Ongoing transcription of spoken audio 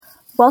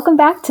Welcome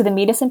back to the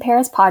Meet Us in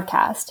Paris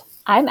podcast.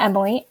 I'm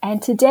Emily,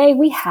 and today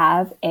we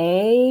have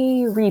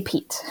a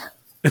repeat.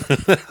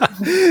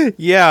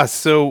 Yeah,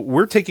 so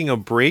we're taking a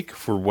break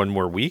for one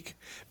more week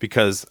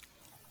because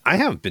I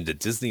haven't been to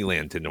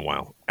Disneyland in a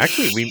while.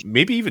 Actually,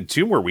 maybe even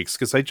 2 more weeks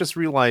because I just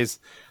realized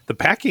the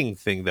packing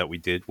thing that we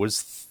did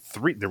was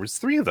 3. There was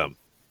 3 of them.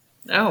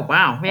 Oh,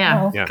 wow.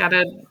 Yeah.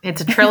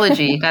 It's a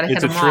trilogy. Gotta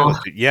hit them all. It's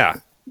a trilogy. Yeah.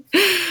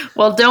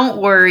 Well,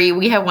 don't worry.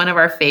 We have one of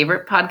our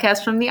favorite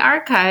podcasts from the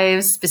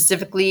archives,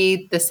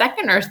 specifically the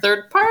second or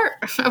third part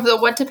of the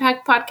What to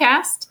Pack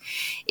podcast.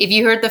 If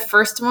you heard the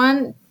first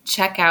one,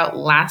 check out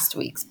last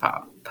week's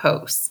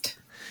post.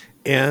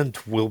 And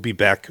we'll be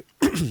back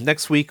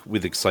next week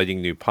with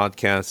exciting new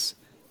podcasts,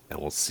 and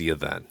we'll see you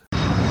then.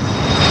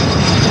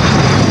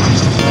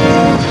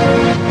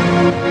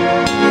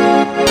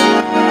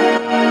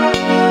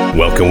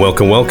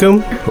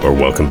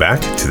 Welcome back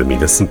to the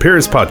Meet Us in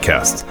Paris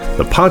podcast.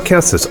 The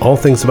podcast is all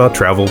things about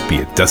travel, be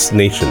it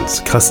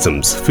destinations,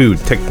 customs, food,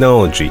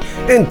 technology,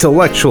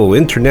 intellectual,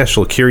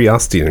 international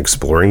curiosity, and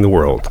exploring the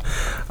world.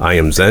 I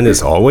am Zen,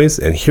 as always,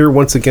 and here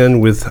once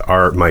again with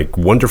my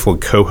wonderful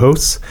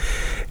co-hosts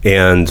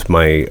and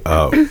my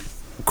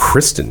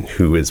Kristen,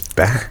 who is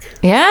back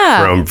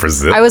from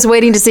Brazil. I was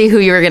waiting to see who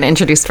you were going to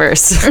introduce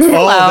first.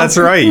 Oh, that's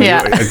right.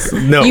 Yeah.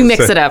 You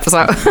mix it up.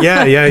 So.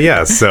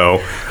 Yeah.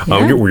 So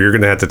you're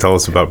going to have to tell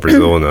us about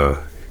Brazil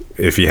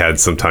if you had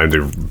some time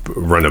to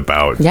run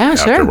about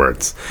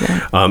afterwards. Sure.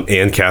 Yeah.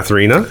 And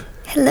Katharina.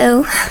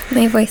 Hello.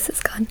 My voice is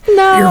gone.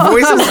 No. Your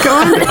voice is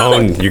gone? Oh,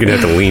 you're going to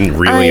have to lean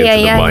really into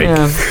the mic.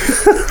 Yeah.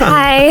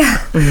 Hi.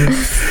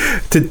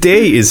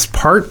 Today is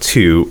part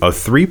 2 of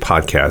 3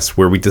 podcasts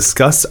where we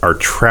discuss our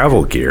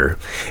travel gear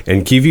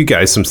and give you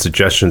guys some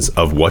suggestions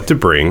of what to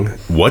bring,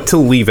 what to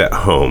leave at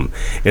home,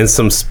 and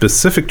some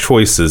specific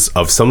choices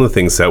of some of the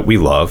things that we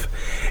love.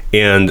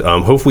 And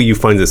hopefully you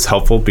find this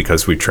helpful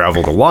because we've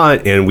traveled a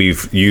lot and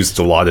we've used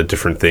a lot of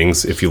different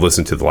things. If you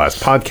listen to the last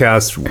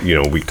podcast,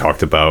 we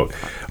talked about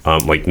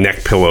like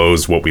neck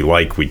pillows, what we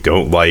like, we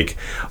don't like.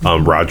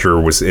 Roger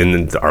was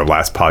in our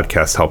last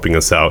podcast helping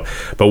us out.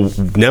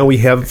 But now we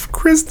have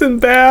Kristen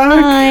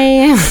back.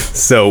 Hi.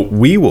 So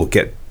we will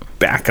get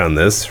back on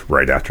this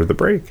right after the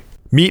break.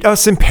 Meet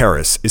Us in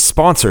Paris is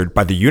sponsored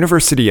by the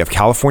University of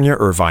California,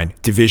 Irvine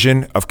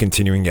Division of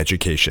Continuing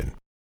Education.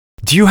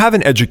 Do you have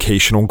an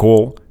educational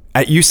goal?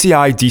 At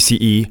UCI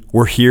DCE,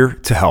 we're here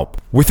to help.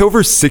 With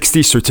over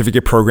 60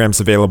 certificate programs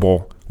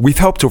available, we've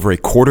helped over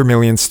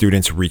 250,000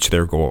 students reach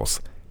their goals.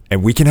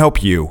 And we can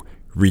help you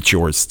reach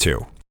yours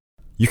too.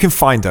 You can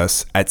find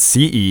us at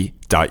ce.uci.edu.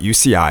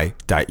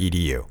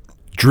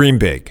 Dream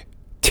big,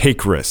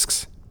 take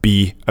risks,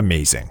 be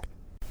amazing.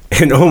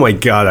 And oh my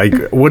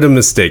God, what a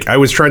mistake. I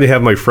was trying to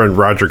have my friend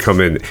Roger come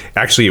in.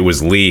 Actually, it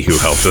was Lee who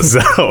helped us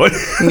out.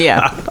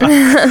 Yeah.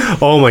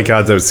 Oh my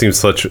God, that seems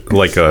such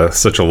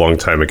a long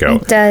time ago.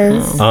 It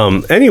does.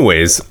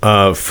 Anyways,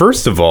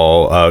 first of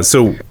all,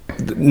 so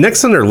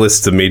next on our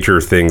list of major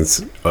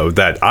things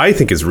that I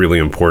think is really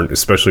important,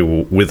 especially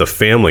with a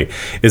family,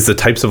 is the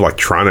types of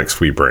electronics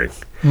we bring.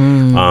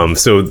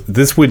 So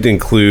this would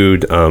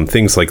include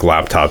things like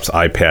laptops,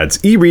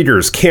 iPads,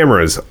 e-readers,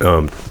 cameras,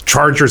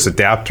 chargers,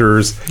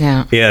 adapters.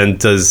 Yeah. And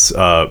does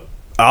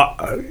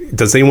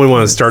anyone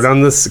want to start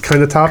on this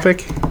kind of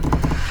topic?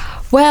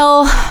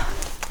 Well,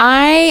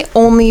 I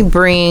only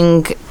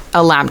bring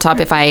a laptop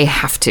if I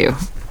have to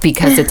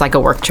because it's like a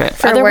work trip.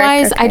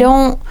 Otherwise, okay.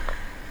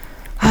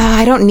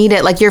 I don't need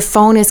it. Like, your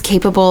phone is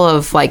capable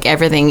of like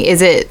everything.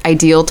 Is it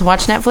ideal to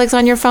watch Netflix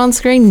on your phone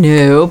screen?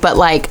 No, but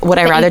would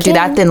I rather do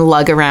that than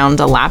lug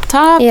around a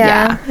laptop?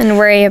 Yeah, and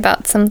worry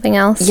about something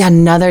else. Yeah,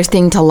 another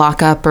thing to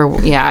lock up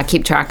or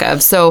keep track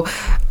of. So,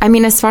 I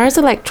mean, as far as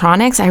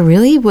electronics, I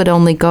really would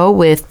only go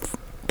with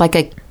like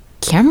a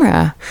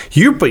camera.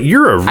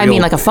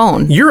 Like a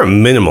phone. You're a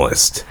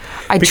minimalist.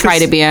 I try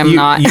to be. I'm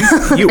not.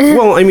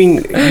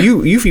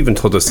 You've even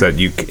told us that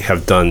you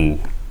have done.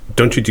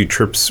 Don't you do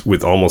trips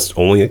with almost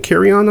only a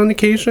carry-on on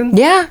occasion?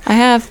 Yeah, I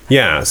have.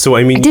 Yeah, so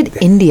I did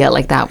India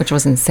like that, which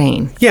was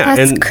insane. Yeah,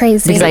 that's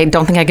crazy. Because I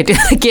don't think I could do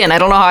it again. I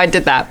don't know how I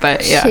did that,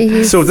 but yeah.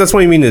 Jeez. So that's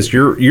what I mean is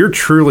you're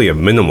truly a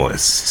minimalist.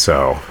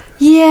 So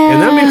yeah,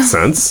 and that makes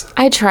sense.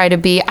 I try to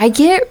be. I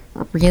get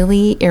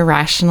really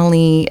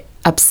irrationally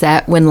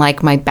upset when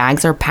my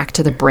bags are packed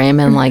to the brim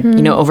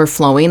and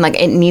overflowing.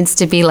 It needs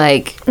to be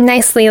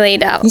nicely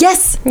laid out.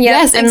 Yes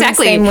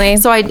exactly. Same way.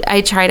 So I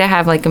try to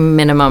have a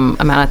minimum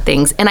amount of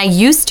things, and I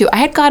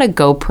had got a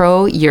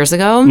GoPro years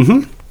ago,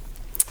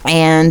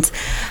 and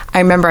I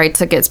remember I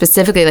took it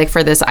specifically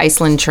for this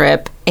Iceland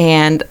trip,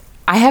 and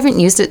I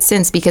haven't used it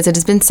since because it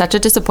has been such a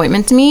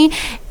disappointment to me,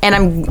 and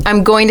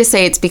I'm going to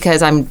say it's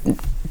because I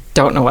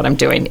don't know what I'm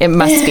doing. It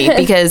must be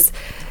because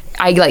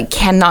I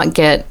cannot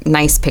get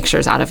nice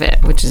pictures out of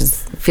it, which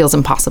feels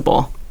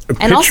impossible.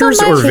 Pictures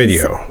or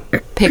video?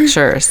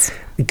 Pictures.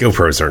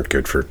 GoPros aren't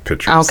good for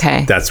pictures.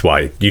 Okay. That's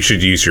why you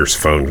should use your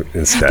phone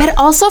instead. But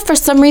also, for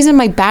some reason,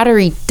 my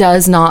battery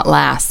does not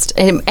last.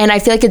 And I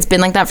feel like it's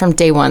been like that from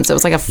day one. So it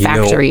was like a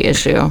factory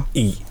issue.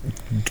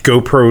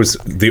 GoPros,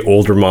 the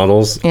older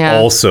models,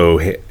 also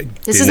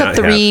This is a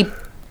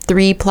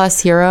 3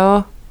 Plus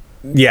Hero.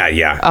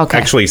 Yeah. Okay.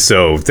 Actually,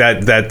 so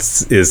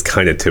that is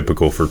kind of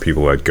typical for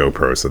people at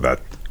GoPro. So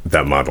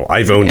that model,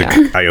 I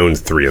owned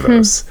 3 of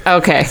those.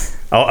 Okay.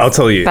 I'll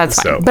tell you.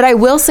 That's fine. But I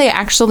will say,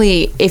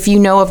 actually, if you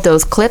know of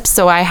those clips,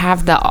 so I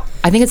have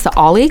I think it's the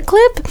Ollie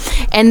clip,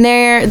 and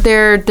they're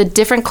the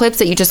different clips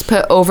that you just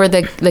put over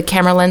the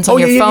camera lens on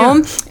your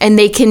phone, and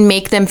they can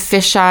make them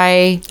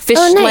fisheye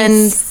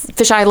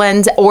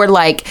lens, or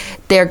like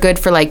they're good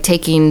for like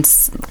taking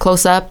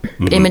close up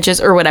images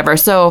or whatever.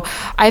 So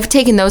I've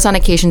taken those on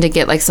occasion to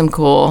get like some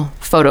cool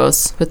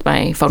photos with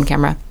my phone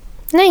camera.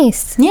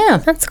 Nice. Yeah,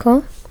 That's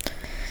cool.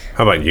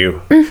 How about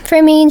you?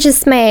 For me,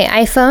 just my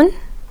iPhone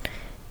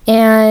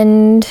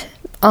and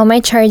all my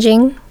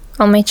chargers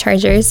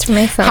for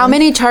my phone. How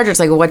many chargers?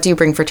 Like, what do you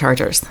bring for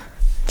chargers?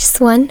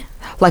 Just one.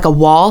 Like a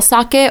wall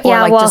socket, or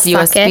like wall just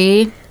socket.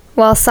 USB?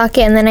 Wall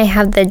socket, and then I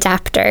have the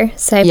adapter.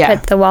 So I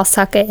put the wall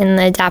socket in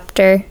the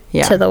adapter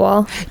to the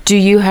wall. Do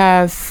you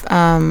have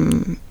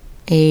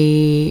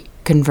a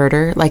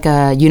converter, like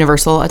a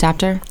universal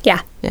adapter?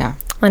 Yeah. Yeah.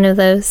 One of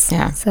those.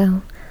 Yeah.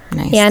 So,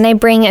 nice. yeah, and I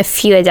bring a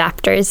few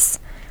adapters.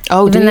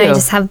 Oh, Even do though you? I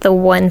just have the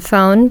one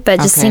phone, but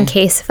just in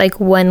case if like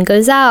one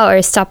goes out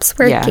or stops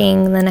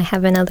working, then I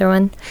have another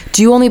one.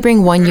 Do you only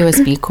bring one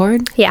USB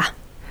cord? Yeah.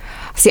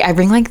 See, I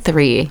bring like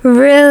 3.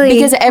 Really?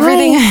 Because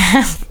everything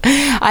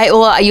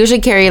I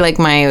usually carry like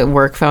my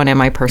work phone and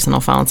my personal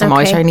phone, so I'm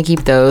always trying to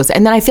keep those.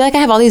 And then I feel like I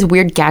have all these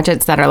weird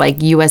gadgets that are like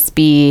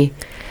USB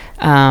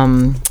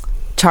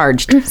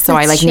charged, so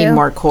I like need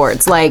more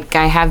cords. Like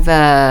I have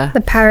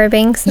the power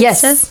banks and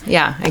stuff.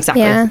 Yeah,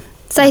 exactly. Yeah.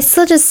 So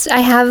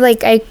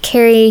I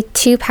carry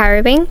 2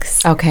 power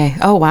banks. Okay.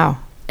 Oh, wow.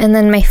 And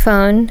then my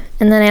phone.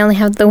 And then I only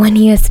have the one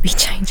USB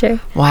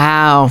charger.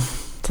 Wow.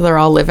 So they're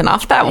all living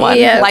off that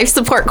one life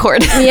support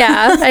cord.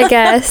 Yeah, I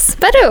guess.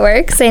 But it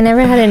works. I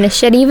never had an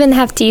issue. I didn't even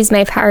have to use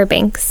my power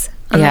banks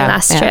on my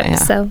last trip. Yeah.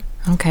 So,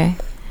 okay.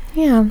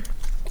 Yeah.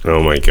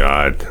 Oh my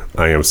God,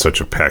 I am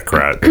such a pack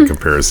rat in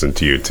comparison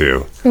to you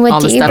two. What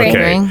All do the you stuff bring? you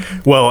bring?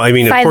 Well, I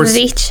mean, 5 of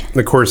each.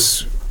 Of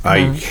course, I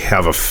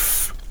have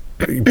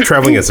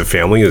traveling as a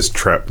family is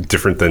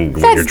different than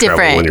when you're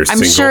traveling when you're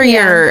single. I'm sure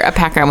you're a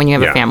pack rat when you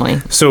have a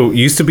family. So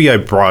used to be I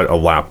brought a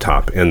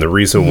laptop, and the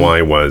reason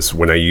why was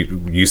when I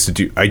used to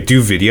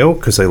do video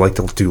because I like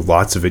to do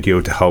lots of video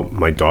to help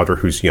my daughter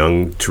who's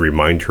young to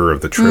remind her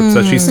of the trips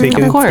that she's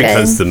taken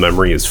because the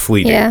memory is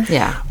fleeting.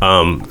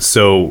 Yeah.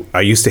 So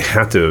I used to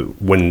have to,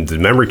 when the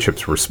memory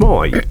chips were small,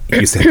 I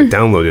used to have to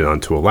download it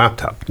onto a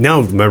laptop.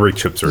 Now the memory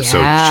chips are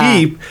so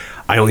cheap,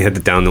 I only had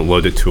to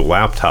download it to a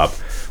laptop.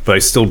 But I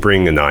still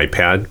bring an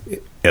iPad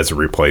as a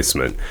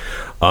replacement.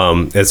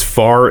 As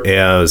far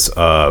as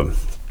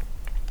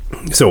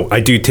so I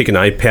do take an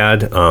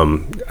iPad.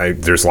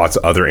 There's lots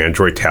of other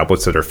Android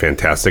tablets that are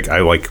fantastic. I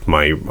like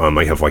I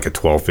have like a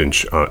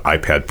 12-inch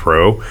iPad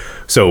Pro,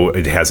 so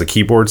it has a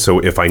keyboard. So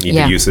if I need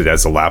to use it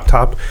as a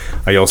laptop,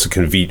 I also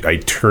can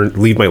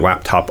leave my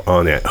laptop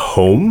on at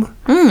home,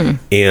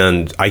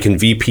 and I can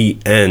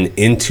VPN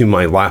into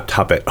my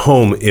laptop at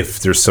home if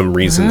there's some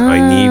reason I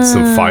need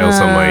some files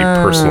on my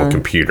personal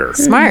computer.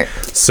 Smart.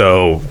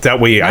 So that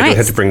way I don't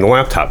have to bring the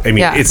laptop. I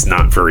mean, it's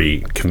not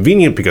very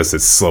convenient because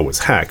it's slow as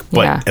heck,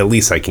 but at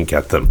least I can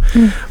get them.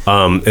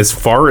 As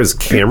far as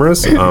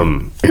cameras,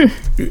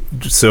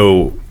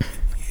 so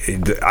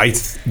I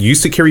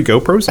used to carry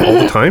GoPros all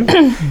the time,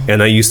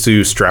 and I used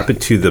to strap it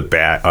to the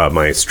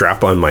my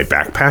strap on my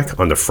backpack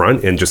on the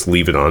front and just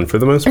leave it on for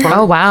the most part.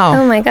 Oh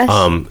wow! Oh my gosh!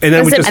 And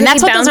then and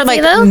that's what those are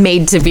like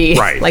made to be,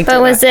 right? Like,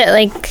 but was it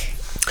like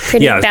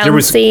pretty bouncy there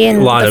was in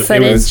a lot the of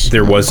footage?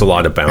 there was a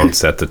lot of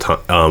bounce at the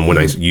time when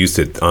I used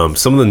it.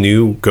 Some of the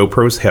new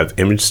GoPros have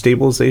image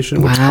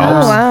stabilization, which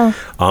helps. Wow.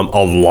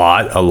 A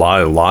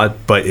lot,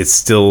 but it's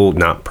still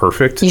not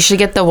perfect. You should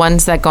get the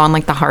ones that go on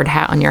like the hard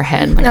hat on your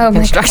head, like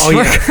construction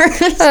workers.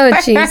 Oh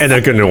jeez. And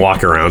they're going to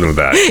walk around with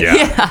that.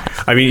 Yeah.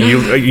 I mean,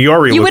 you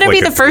already. You look wouldn't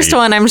like be the first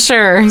one, I'm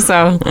sure.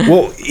 So.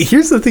 Well,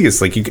 here's the thing: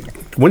 is like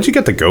once you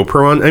get the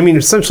GoPro on, I mean,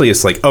 essentially,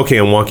 it's like okay,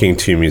 I'm walking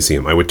to a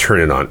museum, I would turn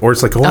it on, or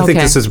it's like, oh, I think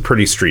this is a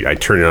pretty street, I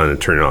turn it on and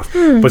turn it off.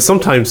 But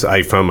sometimes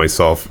I found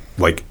myself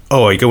like,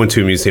 oh, I go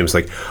into a museum, it's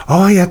like,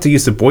 oh, I have to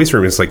use the boys'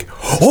 room. It's like,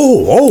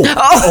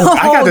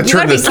 I got to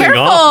turn this thing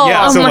off.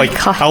 Yeah, so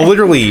like, I'll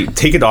literally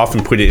take it off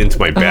and put it into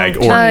my bag,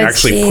 or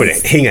actually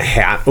hang a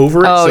hat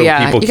over it so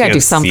people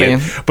can't see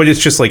it. But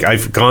it's just like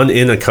I've gone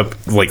in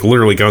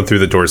literally gone through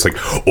the door. It's like,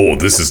 oh,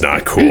 this is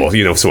not cool,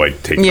 so I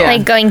take it off.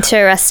 Like going to a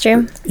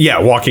restroom. Yeah,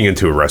 walking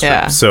into a restaurant.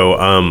 Yeah.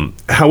 So,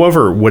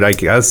 however, what I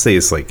gotta say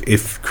is like,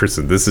 if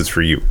Kristen, this is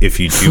for you. If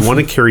you do want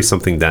to carry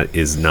something that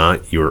is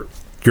not your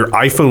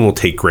iPhone will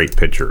take great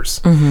pictures.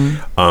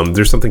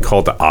 There's something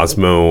called the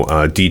Osmo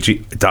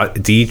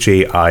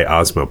DJI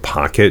Osmo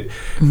Pocket,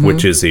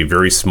 which is a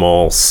very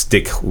small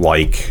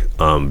stick-like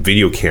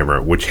video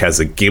camera, which has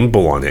a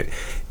gimbal on it.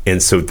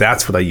 And so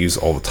that's what I use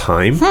all the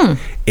time.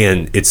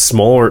 And it's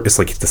smaller. It's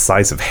like the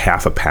size of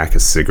half a pack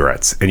of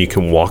cigarettes. And you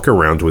can walk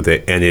around with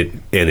it. And it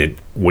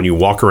when you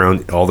walk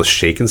around, all the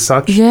shake and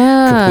such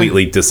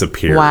completely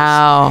disappears.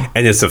 Wow.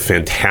 And it's a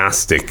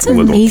fantastic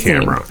little amazing.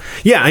 camera.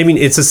 Yeah, I mean,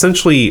 it's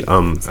essentially,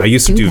 I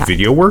used to do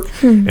video work.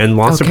 And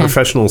lots of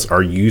professionals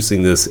are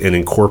using this and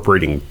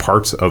incorporating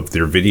parts of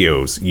their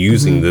videos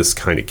using this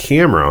kind of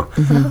camera.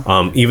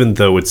 Even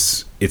though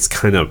it's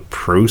kind of a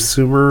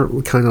prosumer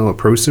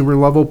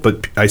level,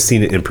 but I've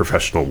seen it in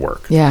professional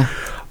work. Yeah.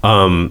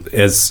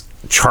 As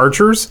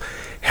chargers,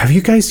 have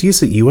you guys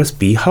used a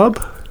USB hub?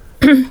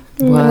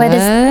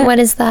 What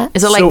is that?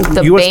 Is it like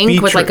the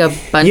bank with like a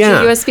bunch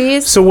of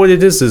USBs? So what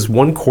it is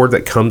one cord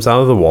that comes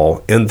out of the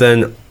wall, and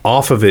then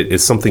off of it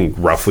is something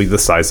roughly the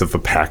size of a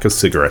pack of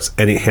cigarettes,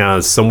 and it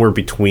has somewhere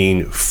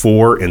between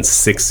 4 and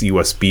 6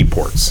 USB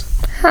ports.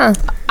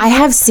 I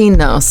have seen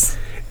those.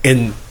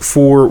 And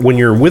for when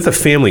you're with a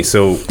family,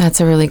 so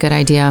That's a really good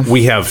idea.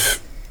 we have,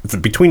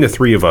 between the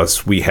three of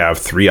us, we have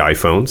 3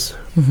 iPhones,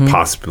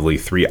 possibly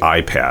 3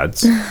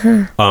 iPads.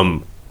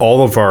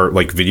 All of our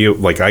video,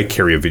 I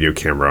carry a video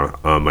camera.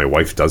 My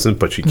wife doesn't,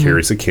 but she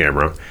carries a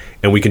camera,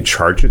 and we can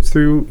charge it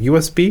through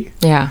USB.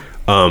 Yeah.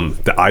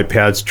 The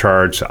iPads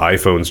charge, the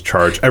iPhones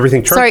charge,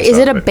 everything charges. Sorry, is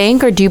out it a of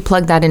bank or do you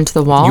plug that into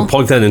the wall? You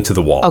plug that into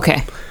the wall.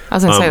 Okay. I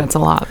was going to say that's a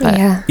lot, but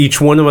Yeah. Each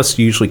one of us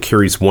usually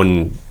carries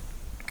one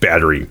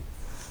battery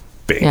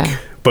bank, Yeah.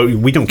 but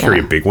we don't carry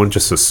Yeah. a big one,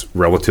 just a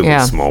relatively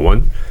Yeah. small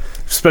one.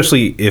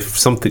 Especially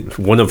if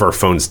one of our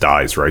phones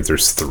dies, right?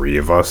 There's 3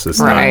 of us.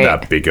 It's Right.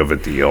 not that big of a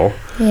deal.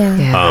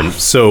 Yeah.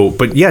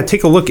 But yeah,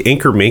 take a look.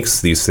 Anker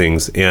makes these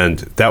things,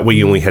 and that way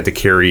you only had to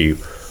carry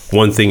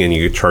one thing, and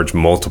you could charge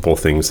multiple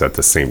things at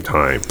the same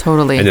time.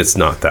 Totally. And it's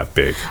not that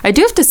big. I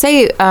do have to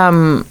say,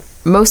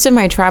 most of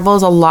my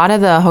travels, a lot of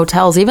the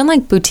hotels, even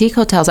like boutique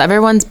hotels,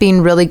 everyone's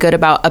been really good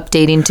about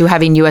updating to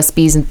having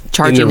USBs and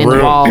charging in the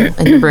room. wall, in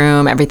the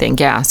room, everything.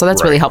 Yeah. So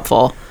that's really Right.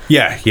 helpful.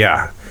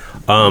 Yeah.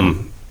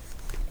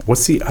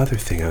 What's the other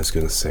thing I was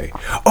going to say?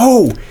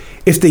 Oh,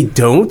 if they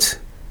don't,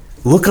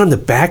 look on the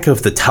back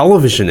of the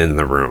television in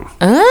the room.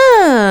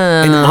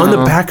 And on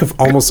the back of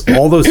almost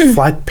all those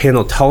flat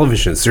panel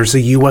televisions, there's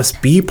a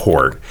USB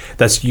port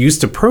that's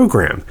used to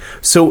program.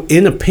 So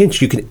in a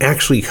pinch, you can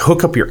actually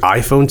hook up your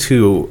iPhone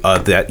to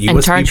that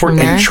USB charge port from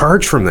there? and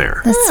charge from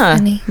there. That's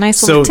funny. Nice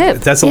So little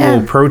tip. that's a Yeah.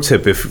 little pro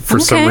tip if for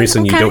some Okay,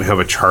 reason you okay. don't have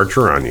a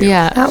charger on you.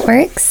 Yeah. That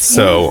works.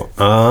 So,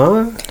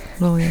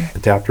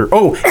 adapter.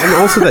 Oh, and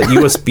also that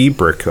USB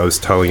brick I was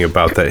telling you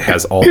about that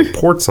has all the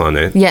ports on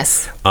it.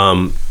 Yes.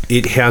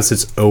 It has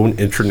its own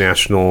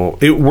international.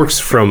 It works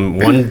from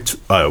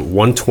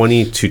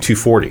 120 to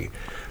 240,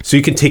 so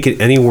you can take it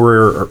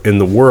anywhere in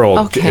the world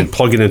Okay. and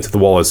plug it into the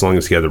wall as long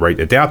as you have the right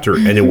adapter,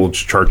 and it will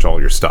charge all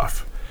your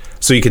stuff.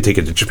 So you can take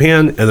it to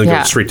Japan and then Yeah.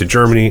 go straight to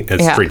Germany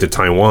and Yeah. straight to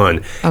Taiwan,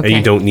 and Okay.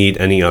 you don't need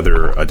any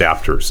other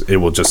adapters. It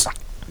will just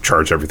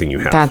charge everything you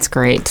have. That's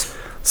great.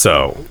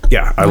 So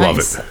yeah, I love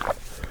Nice. it.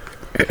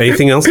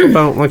 Anything else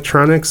about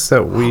electronics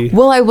that we?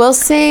 Well, I will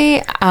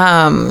say,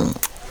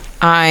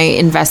 I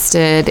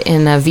invested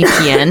in a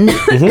VPN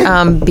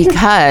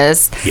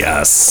because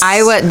Yes.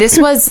 this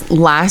was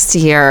last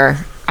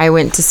year. I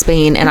went to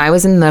Spain and I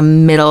was in the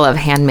middle of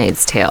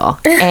Handmaid's Tale.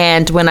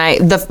 And when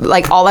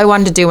all I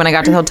wanted to do when I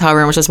got to the hotel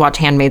room was just watch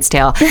Handmaid's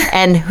Tale.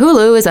 And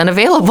Hulu is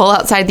unavailable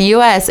outside the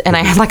US. And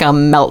I had like a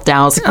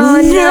meltdown. I was like,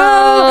 oh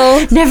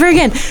no, never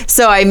again.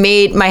 So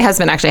my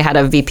husband actually had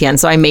a VPN.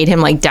 So I made him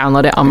like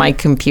download it on my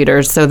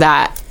computer so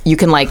that you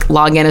can like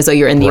log in as though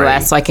you're in the Right.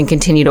 US so I can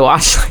continue to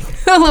watch like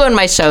Hulu and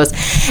my shows.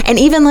 And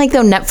even like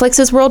though Netflix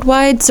is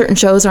worldwide, certain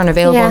shows aren't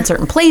available in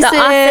certain places. The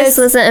Office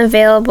wasn't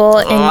available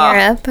in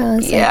Europe. I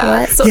was like,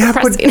 what? So Yeah,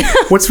 but depressing.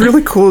 what's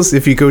really cool is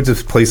if you go to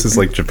places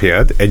like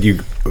Japan and you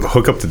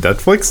hook up to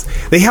Netflix,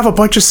 they have a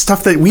bunch of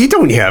stuff that we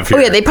don't have here.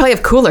 Oh yeah, they probably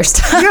have cooler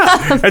stuff.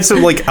 Yeah, and so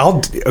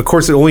of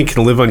course, it only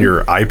can live on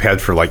your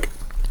iPad for like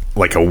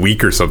a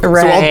week or something. So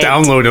I'll Right.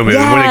 download them, and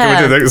when I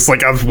Yeah. go to it's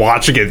like I'm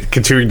watching it,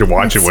 continuing to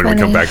watch it when we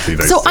come back to the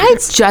United So I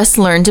States. just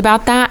learned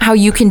about that, how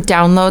you can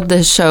download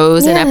the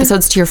shows and Yeah.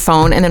 episodes to your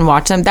phone and then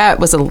watch them. That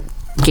was a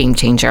game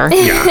changer.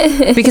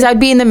 Yeah. Because I'd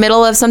be in the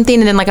middle of something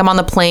and then like I'm on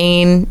the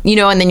plane,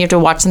 and then you have to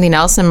watch something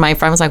else. And my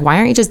friend was like, why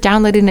aren't you just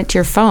downloading it to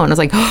your phone? I was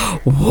like,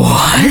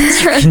 what?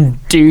 You can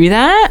do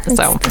that?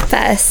 So,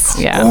 Best.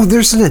 yeah. Oh,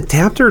 there's an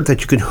adapter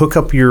that you can hook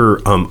up your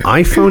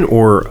iPhone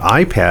or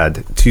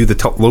iPad to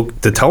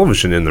the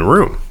television in the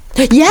room.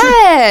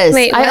 Yes.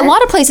 Wait, A what?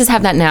 lot of places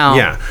have that now.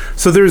 Yeah.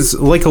 So there's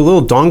like a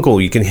little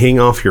dongle you can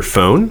hang off your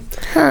phone,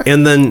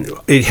 and then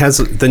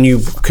then you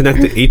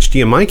connect the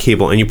HDMI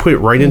cable and you put it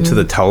right into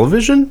the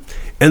television,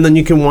 and then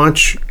you can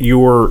watch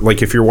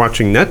if you're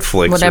watching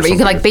Netflix or Whatever. You can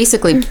something like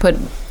basically put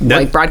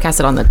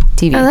broadcast it on the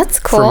TV. Oh, that's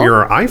cool. from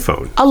your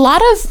iPhone. A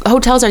lot of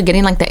hotels are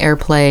getting like the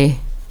AirPlay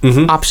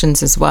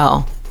options as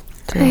well.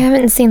 I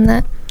haven't seen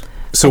that.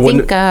 So I when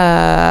think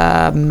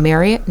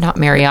Marriott, not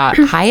Marriott,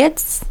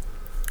 Hyatt's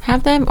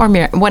have them, or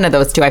one of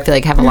those two. I feel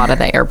like have a lot of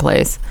the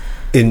AirPlays.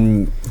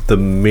 in the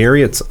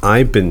Marriott's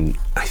I've been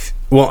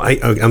Well,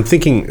 I'm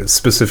thinking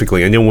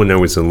specifically, I know when I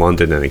was in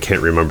London and I can't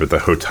remember the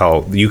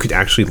hotel, you could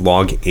actually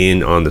log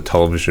in on the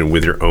television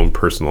with your own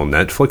personal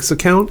Netflix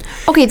account.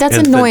 Okay, that's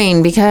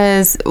annoying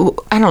because,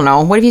 I don't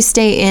know, what if you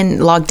stay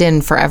logged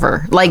in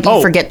forever? Like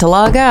you forget to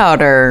log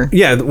out or...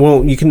 Yeah,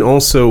 well, you can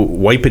also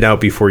wipe it out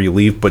before you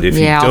leave, but if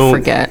you don't... I'll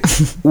forget.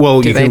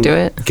 Well, you can do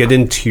it? Get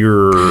into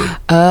your... you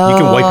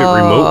can wipe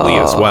it remotely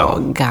as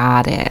well.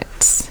 Got it.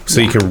 So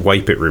you can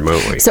wipe it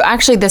remotely. So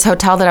actually, this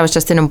hotel that I was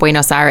just in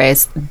Buenos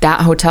Aires, that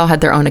hotel had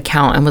their own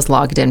account and was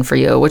logged in for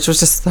you, which was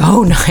just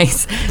so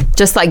nice.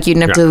 Just like you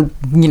didn't have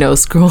to,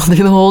 scroll through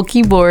the whole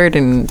keyboard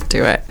and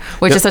do it,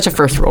 which is such a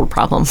first world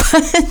problem.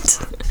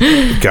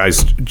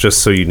 Guys,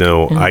 just so you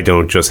know, I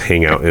don't just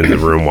hang out in the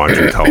room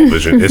watching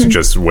television. It's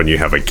just when you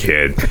have a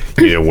kid,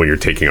 when you're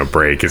taking a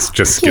break, it's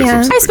just gives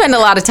them something. I spend a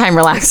lot of time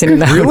relaxing in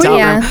the hotel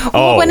room.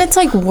 Oh. When it's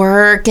like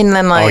work and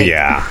then like... Oh,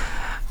 yeah.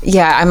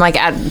 Yeah, I'm like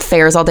at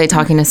fairs all day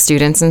talking to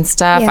students and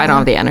stuff. I don't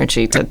have the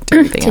energy to do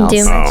anything else.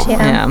 Do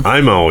much,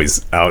 I'm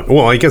always out.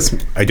 Well, I guess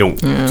I don't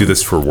do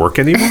this for work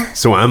anymore.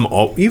 So I'm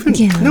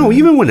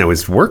even when I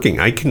was working,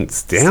 I can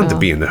stand to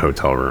be in the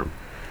hotel room.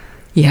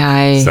 Yeah,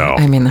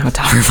 I'm in the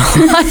hotel room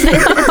a lot.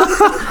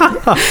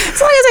 As long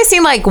as I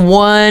see like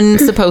one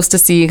supposed to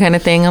see kind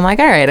of thing, I'm like,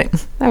 all right,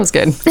 that was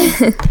good.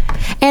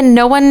 And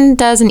no one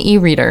does an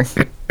e-reader.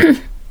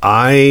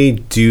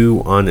 I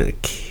do on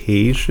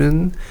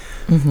occasion.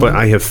 But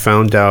I have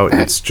found out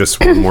it's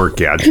just one more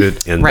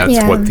gadget, and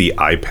that's what the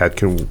iPad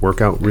can work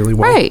out really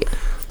well. Right.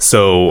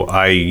 So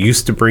I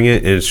used to bring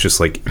it, and it's just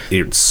like,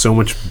 it's so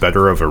much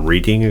better of a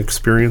reading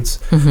experience.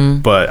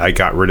 But I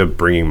got rid of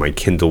bringing my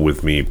Kindle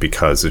with me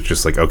because it's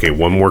just like, okay,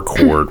 one more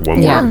cord,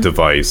 one more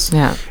device,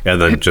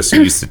 and then just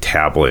use the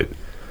tablet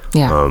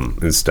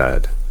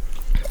instead.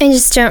 I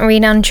just don't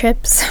read on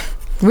trips.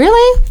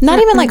 Really? Not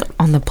even like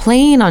on the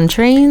plane, on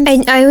trains?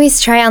 I always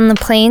try on the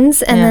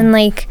planes, and then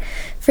like...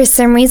 For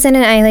some reason,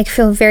 I like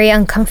feel very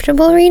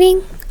uncomfortable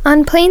reading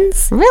on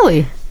planes.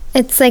 Really?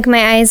 It's like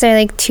my eyes are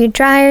like too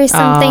dry or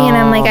something, and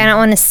I'm like, I don't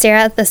want to stare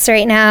at this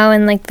right now,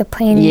 and like the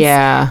plane's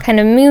kind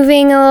of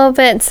moving a little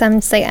bit, so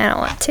I'm just like, I don't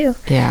want to.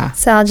 Yeah.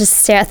 So I'll just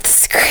stare at the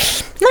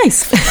screen.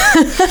 Nice.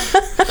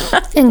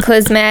 And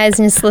close my eyes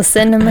and just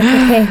listen. I'm like,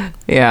 okay.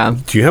 Yeah.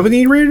 Do you have an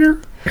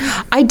e-reader?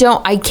 I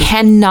don't. I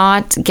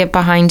cannot get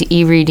behind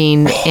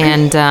e-reading,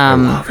 and I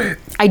love it.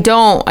 I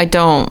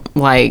don't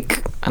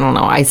like, I don't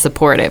know, I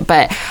support it,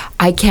 but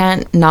I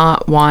can't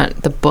not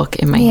want the book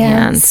in my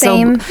hands.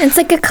 Same. So, it's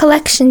like a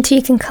collection too.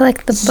 You can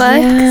collect the books.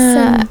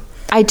 Yeah.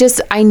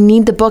 I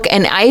need the book,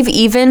 and I've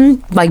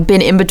even like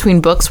been in between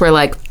books where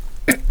like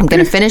I'm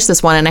going to finish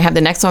this one and I have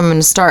the next one I'm going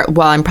to start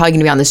while I'm probably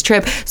going to be on this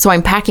trip. So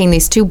I'm packing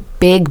these 2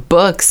 big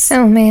books.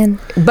 Oh man.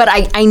 But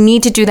I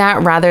need to do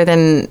that rather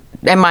than...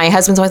 And my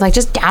husband's always like,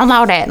 just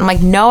download it. And I'm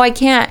like, no, I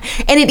can't.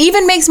 And it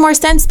even makes more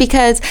sense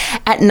because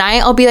at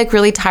night I'll be like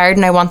really tired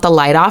and I want the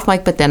light off. I'm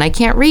like, but then I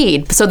can't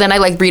read. So then I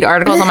like read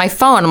articles on my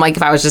phone. I'm like,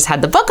 if I was just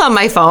had the book on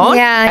my phone,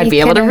 I'd be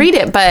able to read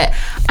it. But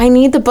I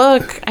need the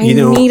book. I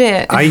need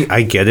it.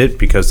 I get it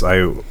because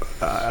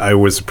I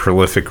was a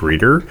prolific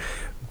reader,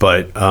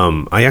 but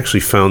I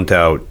actually found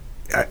out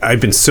I've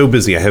been so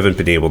busy I haven't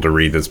been able to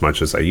read as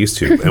much as I used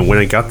to. And when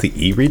I got the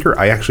e-reader,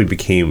 I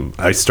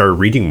started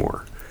reading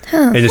more.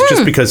 And it's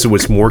just because it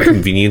was more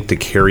convenient to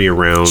carry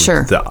around.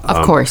 Sure,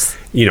 of course.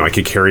 I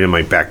could carry it in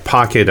my back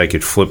pocket. I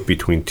could flip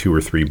between 2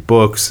 or 3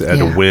 books at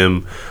a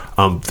whim.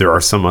 There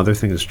are some other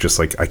things, just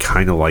like I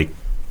kind of like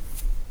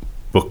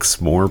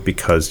books more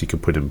because you can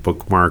put in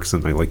bookmarks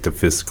and I like the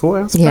physical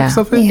aspects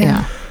of it.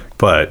 Yeah.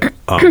 But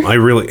I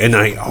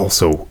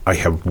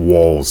have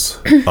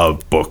walls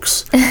of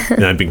books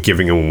and I've been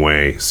giving them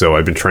away. So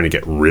I've been trying to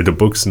get rid of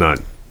books,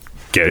 not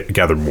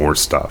gather more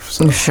stuff.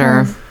 So.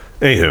 Sure.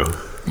 Anywho.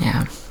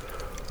 Yeah.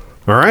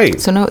 All right.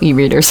 So no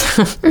e-readers.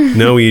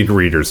 No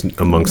e-readers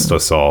amongst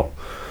us all.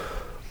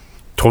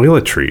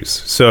 Toiletries.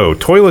 So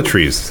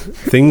toiletries,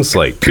 things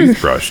like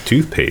toothbrush,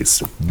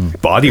 toothpaste,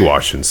 body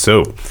wash and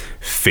soap,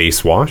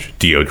 face wash,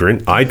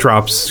 deodorant, eye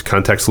drops,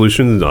 contact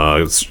solutions,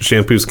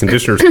 shampoos,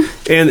 conditioners,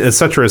 and et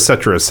cetera, et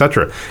cetera, et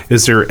cetera.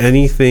 Is there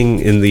anything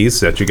in these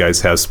that you guys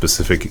have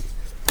specific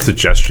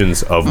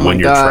suggestions of when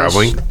you're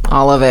traveling?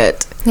 All of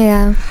it.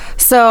 Yeah.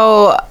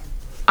 So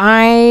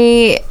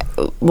I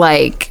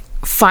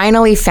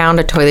finally found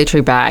a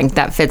toiletry bag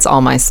that fits all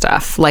my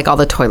stuff, like all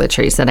the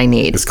toiletries that I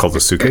need. It's called a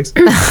suitcase?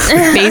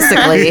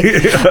 Basically.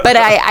 But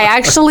I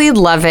actually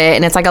love it.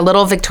 And it's like a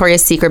little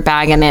Victoria's Secret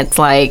bag. And it's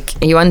like,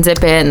 you unzip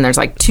it and there's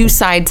like 2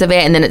 sides of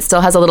it. And then it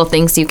still has a little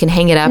thing so you can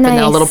hang it up and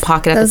then a little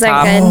pocket at the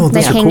top. Those are good.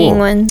 The hanging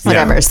ones.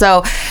 Whatever. Yeah.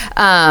 So,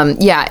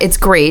 it's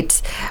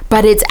great.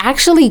 But it's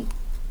actually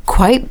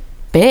quite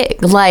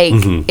big. Like,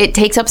 it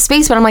takes up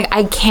space. But I'm like,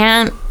 I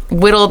can't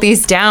whittle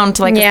these down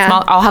to like a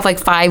small. I'll have like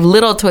 5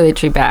 little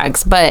toiletry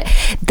bags, but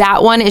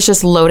that one is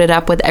just loaded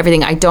up with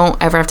everything. I don't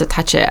ever have to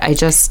touch it. I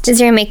just... Is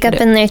your makeup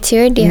in there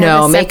too, or do you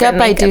have a makeup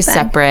I do bag?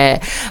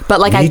 Separate, but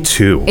like Me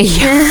too.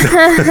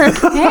 Yeah.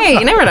 Hey,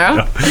 you never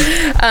know.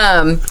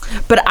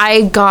 But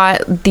I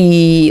got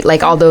the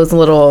all those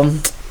little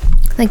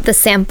Like the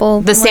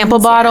sample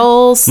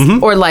bottles,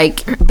 or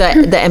like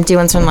the empty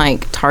ones from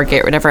like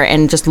Target or whatever,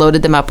 and just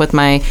loaded them up with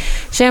my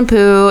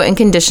shampoo and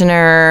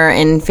conditioner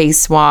and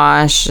face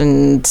wash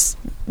and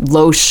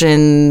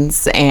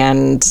lotions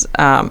and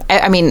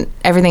I mean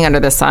everything under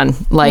the sun.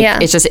 Like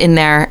it's just in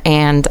there,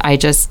 and I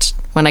just,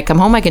 when I come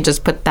home, I can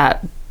just put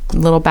that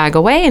little bag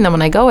away, and then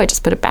when I go, I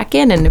just put it back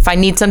in, and if I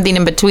need something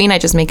in between, I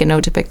just make a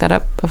note to pick that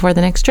up before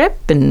the next trip,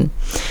 and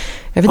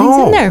everything's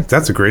in there.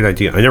 That's a great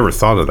idea. I never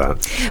thought of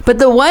that. But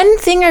the one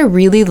thing I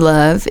really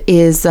love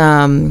is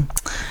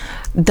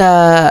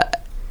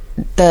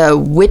the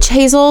witch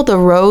hazel, the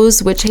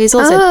rose witch hazel.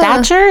 Is it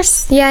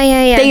Thatcher's?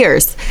 Yeah.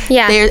 Thayer's.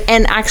 Yeah.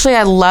 And actually,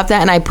 I love that.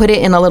 And I put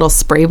it in a little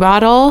spray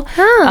bottle.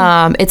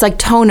 It's like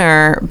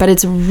toner, but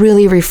it's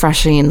really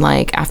refreshing,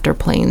 like after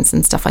planes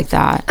and stuff like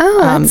that. Oh,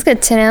 that's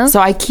good to know. So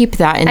I keep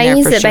that in there. I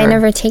use for it, sure. but I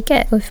never take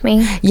it with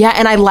me. Yeah,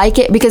 and I like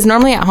it because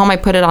normally at home I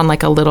put it on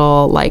like a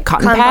little like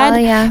cotton pad. Bottle,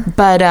 yeah.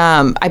 But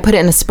I put it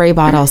in a spray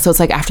bottle, so it's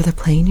like after the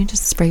plane, you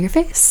just spray your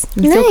face.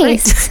 You feel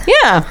Nice. great.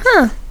 Yeah.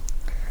 Huh.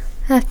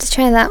 I have to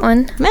try that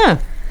one. Yeah.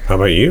 How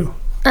about you?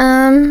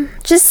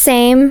 Just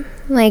same,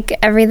 like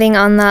everything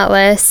on that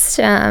list.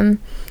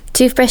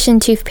 Toothbrush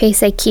and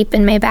toothpaste I keep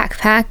in my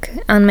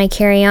backpack on my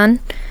carry-on,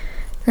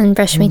 and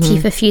brush my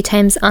teeth a few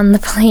times on the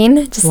plane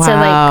just to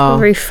like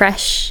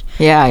refresh.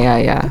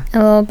 Yeah. A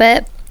little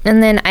bit,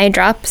 and then eye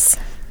drops.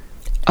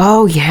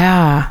 Oh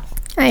yeah.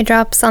 Eye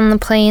drops on the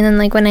plane, and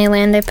like when I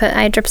land, I put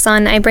eye drops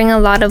on. I bring a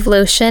lot of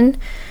lotion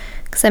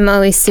because I'm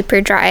always super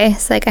dry.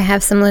 So like I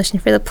have some lotion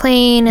for the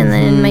plane, and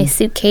then in my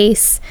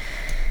suitcase.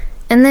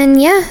 And then,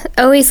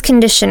 always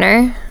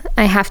conditioner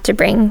I have to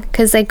bring,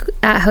 because like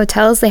at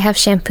hotels they have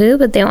shampoo,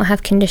 but they don't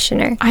have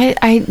conditioner.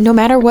 I no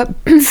matter what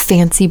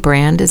fancy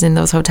brand is in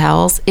those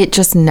hotels, it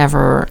just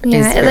never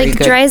is it very like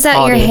good dries out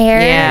quality. your hair,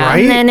 Yeah.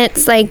 Right? and then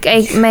it's like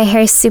my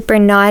hair's super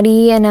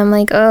knotty, and I'm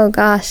like, oh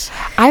gosh.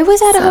 I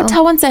was at a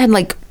hotel once that had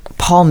like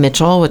Paul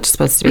Mitchell, which is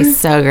supposed to be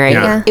so great.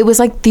 Yeah. It was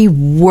like the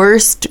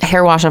worst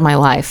hair wash of my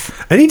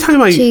life.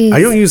 Anytime I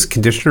don't use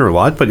conditioner a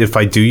lot, but if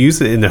I do use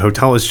it in the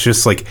hotel,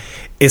 it's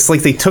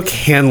like they took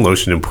hand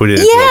lotion and put it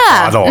into a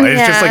bottle. And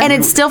it's just like, and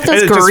it still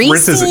feels just greasy.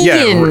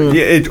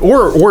 rinses,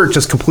 or it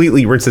just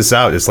completely rinses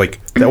out. It's like,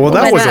 well,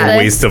 that was a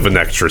waste of an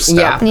extra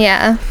step.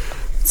 Yeah.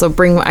 So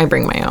I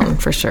bring my own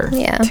for sure.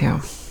 Yeah. Too.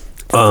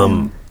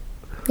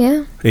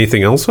 Yeah.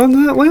 Anything else on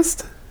that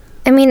list?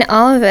 I mean,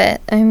 all of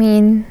it. I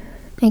mean,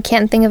 I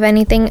can't think of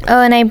anything.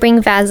 Oh, and I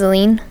bring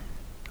Vaseline.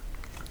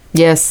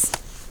 Yes.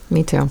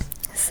 Me too.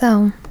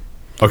 So.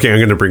 Okay, I'm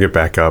going to bring it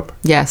back up.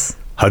 Yes.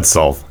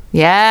 Hudsolve.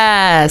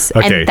 Yes.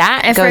 Okay. And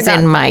that goes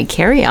in my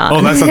carry-on.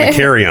 Oh, that's on the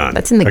carry-on.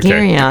 That's in the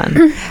carry-on.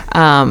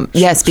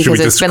 Yes, because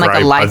it's been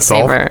like a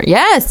lifesaver. Hudsolve?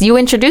 Yes, you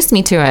introduced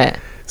me to it.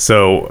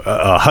 So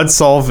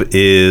Hudsolve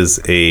is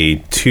a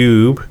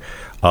tube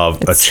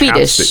of a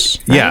Swedish,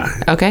 chapstick. right?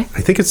 Yeah. Okay.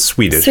 I think it's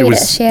Swedish.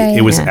 Swedish,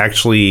 It was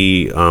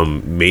actually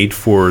made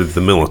for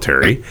the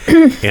military,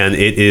 and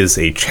it is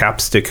a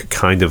chapstick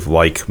kind of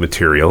like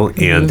material,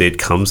 and it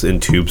comes in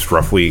tubes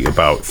roughly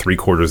about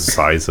 3/4 the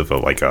size of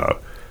a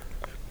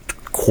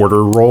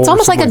quarter roll. It's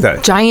almost like a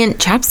that. giant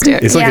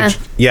chapstick. It's like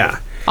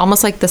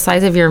almost like the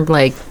size of your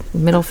like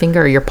middle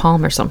finger or your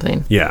palm or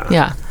something.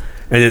 Yeah.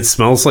 And it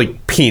smells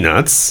like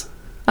peanuts.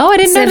 Oh, I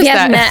didn't So if notice you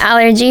have that.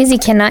 nut allergies, you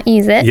cannot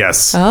use it.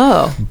 Yes.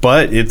 Oh.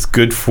 But it's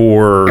good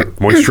for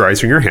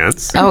moisturizing your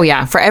hands. Oh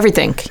yeah, for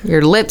everything.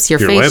 Your lips, your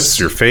face.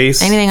 Your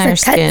face. Anything on your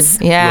skin.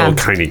 cuts. Yeah. Little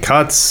tiny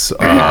cuts.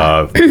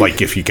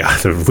 Like if you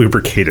got a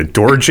lubricated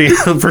door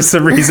jamb for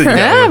some reason.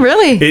 Yeah,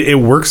 really. It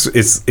works.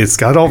 It's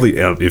got all the.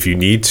 If you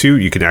need to,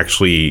 you can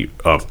actually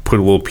put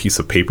a little piece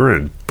of paper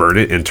and burn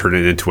it and turn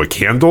it into a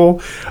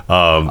candle.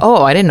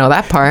 Oh, I didn't know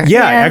that part.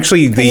 Yeah,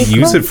 actually, they pretty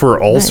use cool. it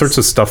for all sorts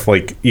of stuff.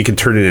 Like you can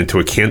turn it into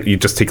a candle. You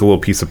just take a little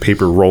piece of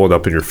paper, roll it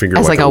up in your finger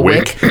As like a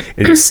wick,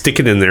 and you stick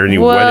it in there and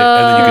you wet it. And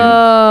then you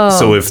can.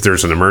 So if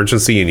there's an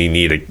emergency and you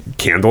need a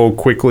candle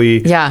quickly,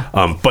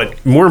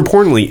 But more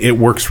importantly, it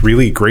works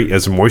really great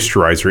as a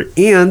moisturizer.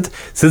 And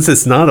since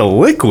it's not a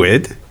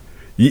liquid,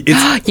 you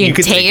can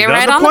take it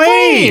right on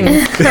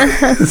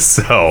the plane.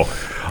 So.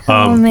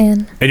 Oh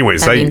man!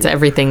 Anyways, That means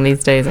everything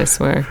these days, I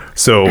swear.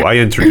 So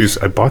I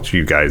bought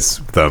you guys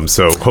them.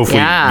 So hopefully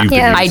you've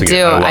been I using do.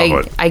 it. I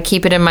love it. I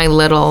keep it in my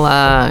little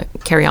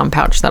carry-on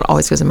pouch that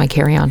always goes in my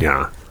carry-on.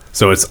 Yeah.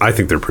 So I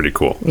think they're pretty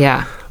cool.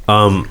 Yeah.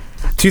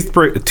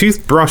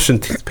 Toothbrush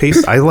and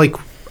toothpaste.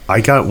 I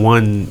got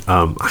one.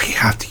 I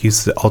have to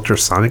use the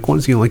ultrasonic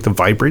ones. You know, like the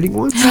vibrating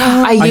ones.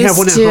 I used have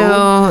one at to.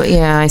 home.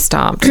 Yeah, I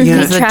stopped. Yeah.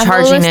 Because You of travel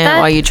charging with it that?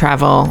 while you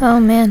travel. Oh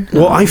man!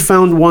 Well, I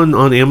found one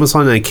on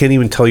Amazon, and I can't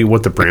even tell you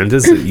what the brand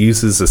is. It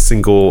uses a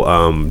single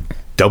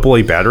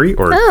AA battery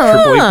or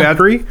AAA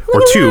battery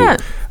or two.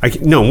 that.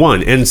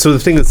 One. And so the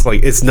thing is,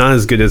 like, it's not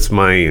as good as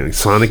my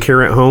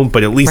Sonicare at home,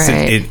 but at least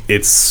Right.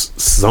 it's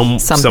some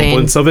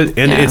semblance of it.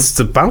 And it's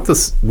about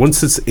this.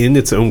 Once it's in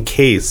its own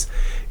case,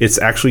 it's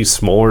actually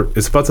smaller.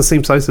 It's about the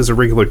same size as a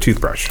regular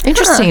toothbrush.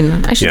 Interesting.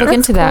 I should Yeah. look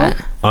into that.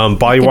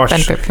 Body Get wash.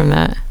 benefit from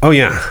that. Oh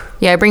yeah,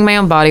 Yeah, I bring my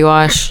own body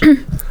wash.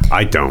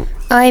 I don't.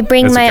 I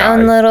bring As a my guy.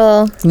 own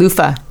little.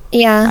 Loofah.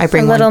 Yeah, I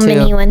bring a little one, too.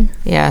 mini one.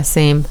 Yeah,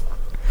 same.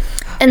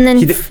 And then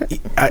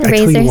I tell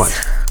you razors.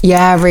 what,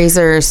 Yeah,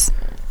 razors.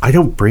 I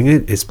don't bring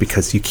it is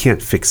because you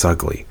can't fix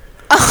ugly.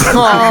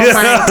 Oh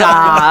my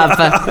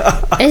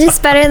God. It's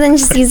just better than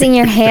just using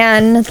your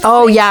hand.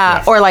 Oh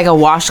yeah, or like a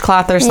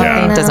washcloth or something.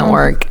 Yeah. It doesn't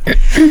work.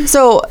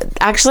 So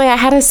actually, I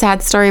had a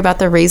sad story about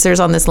the razors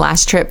on this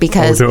last trip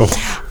because Oh, no.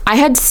 I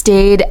had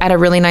stayed at a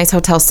really nice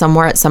hotel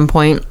somewhere at some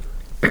point,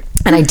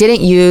 and I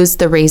didn't use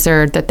the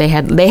razor that they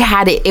had. They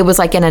had it. It was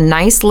like in a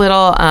nice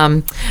little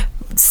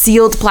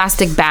sealed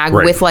plastic bag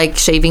Right. with like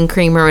shaving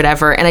cream or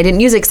whatever, and I didn't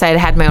use it because I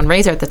had my own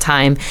razor at the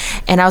time,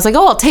 and I was like,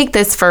 oh, I'll take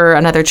this for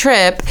another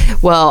trip.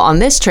 Well, on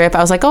this trip I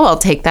was like, oh, I'll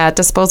take that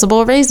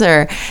disposable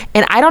razor,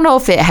 and I don't know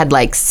if it had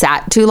like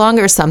sat too long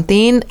or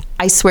something.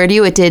 I swear to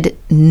you, it did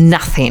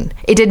nothing.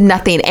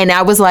 And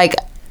I was like,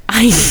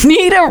 I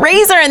need a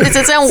razor and this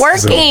isn't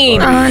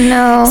working. Oh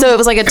no. So it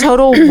was like a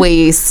total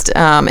waste,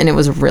 and it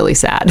was really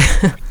sad.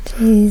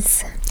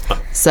 Jeez.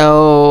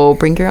 So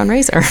bring your own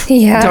razor.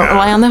 Yeah. Don't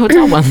rely on the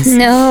hotel ones.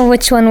 Know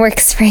which one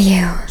works for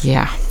you.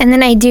 Yeah. And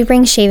then I do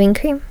bring shaving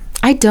cream.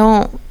 I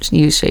don't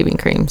use shaving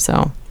cream,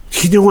 so.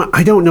 You know what?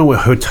 I don't know what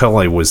hotel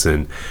I was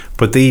in,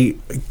 but they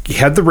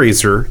had the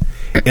razor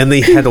and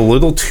they had a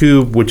little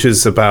tube, which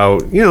is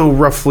about,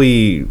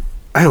 roughly,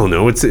 I don't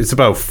know, it's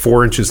about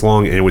 4 inches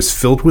long, and it was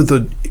filled with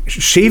a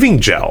shaving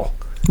gel.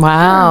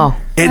 Wow.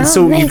 And Oh,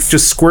 so you nice.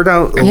 just squirt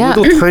out a Yeah.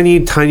 little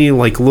tiny,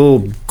 like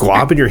little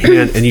glob in your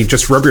hand, and you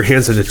just rub your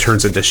hands and it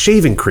turns into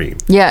shaving cream.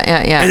 Yeah.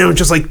 And I'm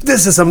just like,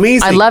 this is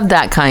amazing. I love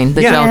that kind,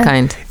 the Yeah. gel Yeah.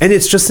 kind. And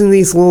it's just in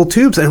these little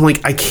tubes. And I'm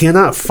like, I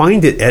cannot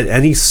find it at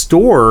any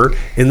store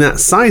in that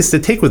size to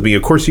take with me.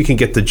 Of course, you can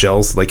get the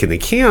gels like in a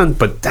can,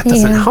 but that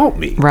doesn't Yeah. help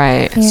me.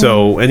 Right.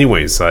 So,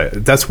 anyways,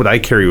 that's what I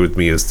carry with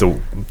me is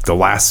the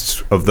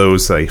last of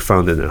those I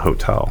found in a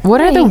hotel.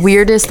 What are the Nice.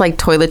 weirdest like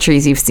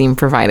toiletries you've seen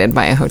provided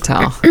by a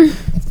hotel?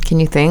 Can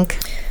you think?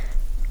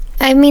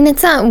 I mean,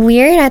 it's not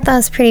weird. I thought it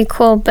was pretty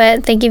cool,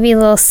 but they give you a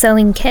little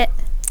sewing kit.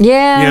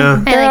 Yeah.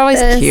 Yeah. They're I like always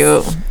those.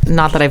 cute.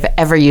 Not that I've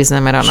ever used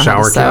them. I don't know how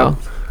Shower to sew.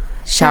 cap.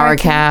 Shower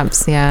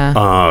caps,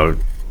 yeah.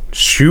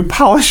 Shoe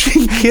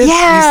polishing kits.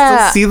 Yeah. You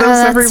still see those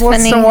Oh, every that's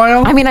once in a funny.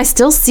 while. I mean, I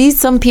still see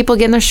some people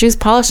getting their shoes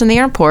polished in the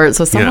airport,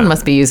 so someone Yeah.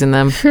 must be using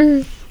them.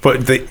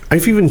 But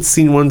I've even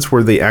seen ones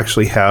where they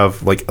actually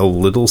have like a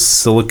little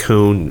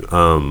silicone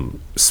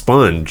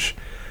sponge.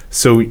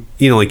 So,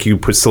 like you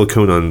put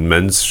silicone on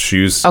men's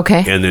shoes,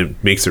 Okay. and it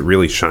makes it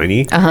really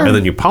shiny, and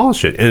then you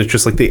polish it, and it's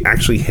just like they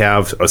actually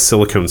have a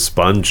silicone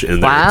sponge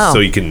in there, Wow. so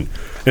you can.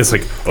 It's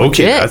like,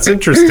 okay, Legit. that's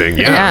interesting.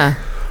 Yeah,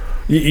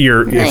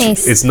 Yeah.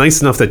 Nice. it's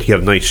nice enough that you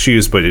have nice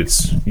shoes, but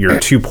you're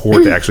too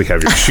poor to actually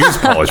have your shoes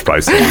polished by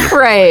someone.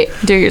 Right.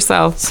 Do it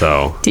yourself.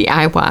 So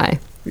DIY.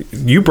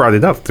 you brought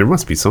it up. There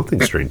must be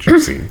something strange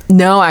you've seen.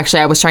 No,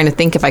 actually, I was trying to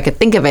think if I could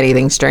think of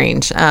anything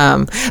strange.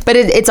 But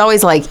it's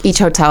always like each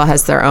hotel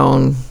has their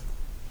own,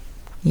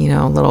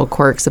 little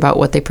quirks about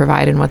what they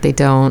provide and what they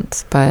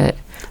don't. But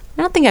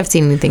I don't think I've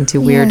seen anything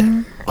too weird.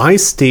 Yeah. I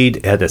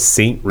stayed at a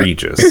St.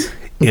 Regis.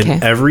 In Okay.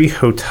 every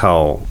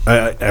hotel,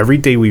 every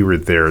day we were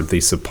there, they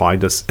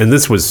supplied us, and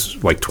this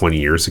was like 20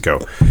 years ago,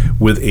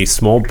 with a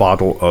small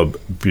bottle of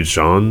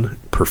Bijan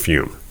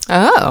perfume.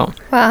 Oh.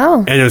 Wow.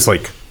 And it was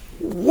like,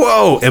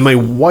 whoa. And my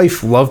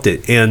wife loved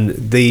it. And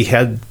they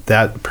had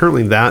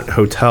apparently that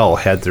hotel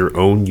had their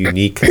own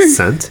unique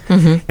scent.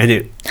 Mm-hmm.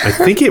 And I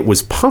think it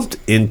was pumped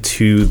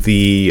into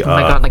the, Oh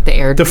my God, like the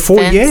air the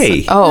foyer.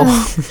 vents? Oh.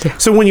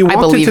 So when you walked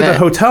believe into the it.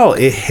 hotel,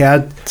 it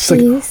had, it's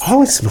like, Jeez.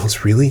 oh, it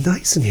smells really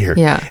nice in here.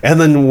 Yeah. And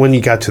then when you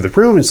got to the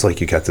room, it's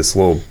like you got this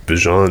little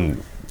Bijan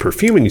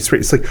perfume and you spray.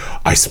 It's like,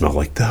 I smell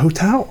like the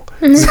hotel.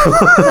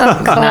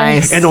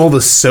 Nice. And all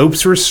the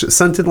soaps were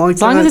scented like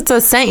As long that. as it's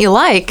a scent you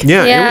like.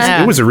 Yeah,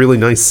 Yeah. It was a really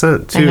nice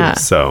scent too. Uh-huh.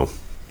 So,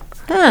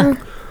 Huh.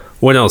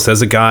 what else?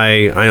 As a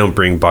guy, I don't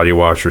bring body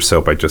wash or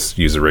soap. I just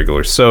use a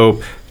regular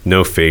soap.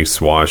 No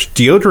face wash.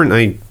 Deodorant,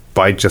 I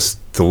buy just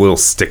the little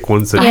stick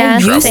ones. That Yeah,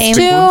 you travel same.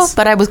 stick to, ones.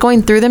 but I was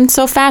going through them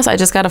so fast, I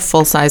just got a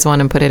full size one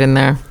and put it in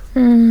there.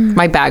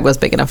 My bag was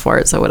big enough for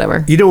it, so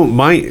whatever. You know,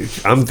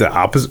 I'm the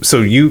opposite. So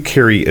you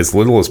carry as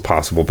little as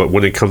possible, but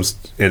when it comes,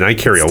 and I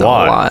carry a Still a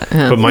lot, lot,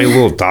 yeah. but my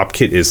little dop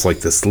kit is like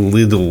this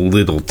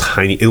little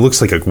tiny. It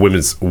looks like a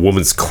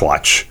woman's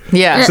clutch.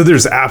 Yeah. So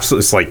there's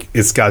absolutely, it's like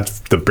it's got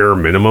the bare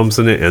minimums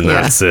in it, and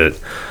Yeah. that's it.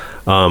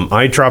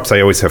 Eye drops, I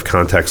always have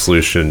contact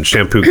solution,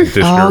 shampoo,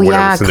 conditioner, Oh yeah,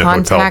 whatever's in the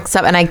hotel. contacts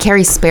up, and I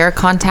carry spare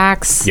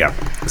contacts. Yeah,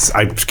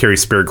 I carry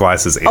spare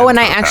glasses. And Oh, and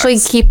I actually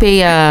contacts. keep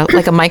a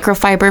like a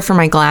microfiber for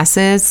my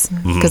glasses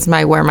Mm-hmm. because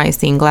I wear my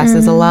seeing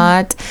glasses a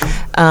lot.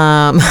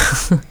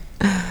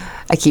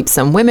 I keep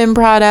some women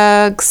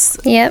products.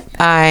 Yep.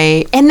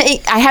 I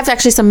have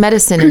actually some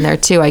medicine in there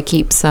too. I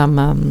keep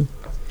some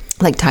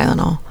like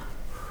Tylenol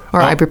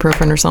or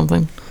ibuprofen or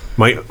something.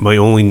 My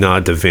only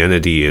nod to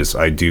vanity is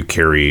I do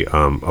carry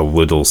a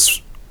little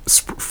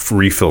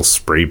refill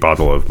spray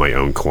bottle of my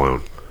own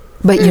cologne.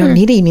 But you don't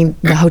need it. You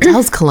need the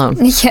hotel's cologne.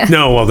 Yeah.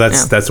 No, well,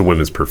 that's a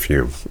women's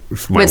perfume.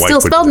 But it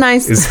still smelled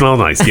nice. It smelled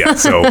nice, yeah.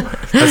 So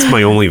that's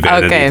my only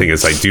vanity Okay. thing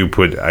is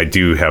I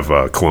do have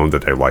a cologne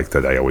that I like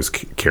that I always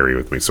carry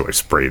with me. So I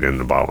spray it in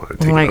the bottle. And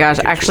Oh take my it out gosh.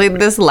 and get Actually, to it.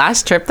 this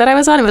last trip that I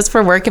was on, it was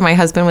for work, and my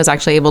husband was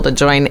actually able to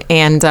join.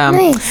 And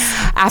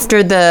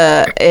after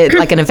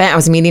like an event, I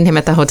was meeting him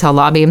at the hotel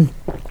lobby.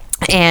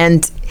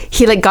 And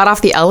he like got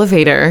off the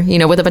elevator,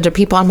 with a bunch of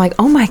people. I'm like,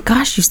 oh my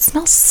gosh, you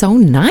smell so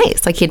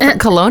nice. Like he'd put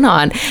cologne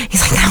on.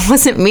 He's like, that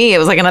wasn't me. It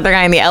was like another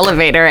guy in the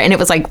elevator. And it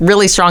was like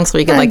really strong so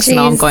he could like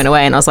smell him geez. going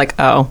away. And I was like,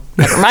 oh,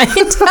 never mind.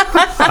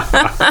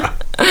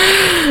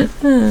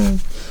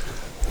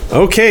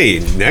 Okay,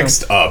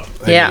 next up.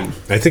 Yeah.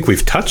 I think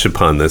we've touched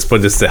upon this,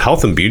 but it's the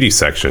health and beauty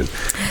section.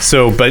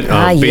 So, but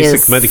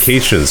basic yes.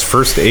 medications,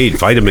 first aid,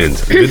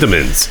 vitamins,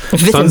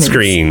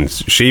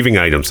 sunscreens, shaving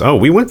items. Oh,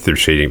 we went through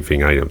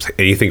shaving items.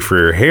 Anything for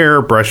your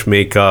hair, brush,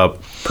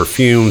 makeup,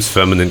 perfumes,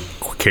 feminine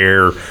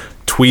care,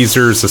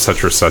 tweezers,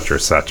 etc., etc.,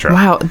 etc.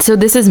 Wow. So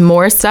this is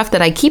more stuff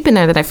that I keep in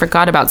there that I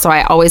forgot about. So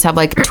I always have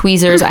like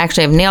tweezers. I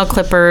actually have nail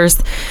clippers.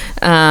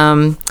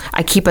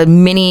 I keep a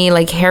mini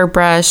like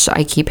hairbrush.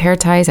 I keep hair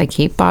ties. I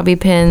keep bobby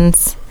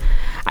pins.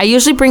 I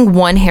usually bring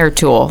one hair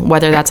tool,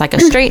 whether that's like a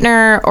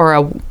straightener or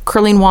a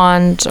curling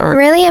wand or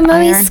Really? I'm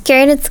always iron.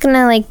 scared it's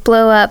gonna like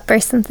blow up or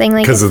something.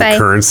 Like Because if of the I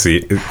currency.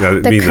 the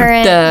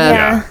current.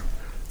 Yeah.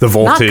 The Not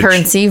voltage.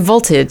 currency,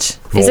 voltage.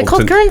 Is it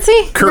called Voltage.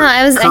 currency? No,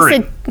 I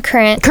current. said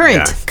current.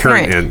 Current. Yeah,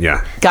 current. And,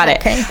 yeah. Got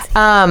it.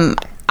 Current.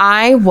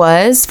 I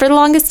was for the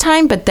longest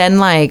time, but then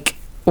like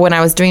when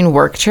I was doing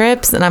work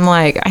trips and I'm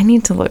like, I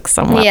need to look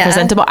somewhat Yeah.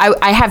 presentable.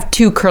 I have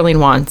 2 curling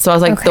wands. So I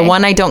was like, the Okay.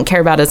 one I don't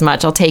care about as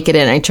much, I'll take it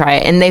in and I try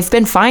it. And they've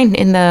been fine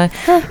in the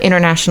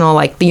international,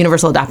 like the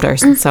universal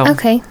adapters. So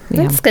Okay,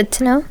 yeah. that's good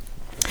to know.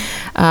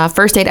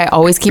 First aid, I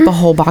always keep a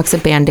whole box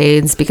of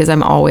Band-Aids because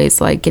I'm always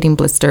like getting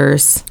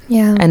blisters.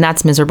 Yeah. And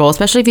that's miserable,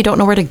 especially if you don't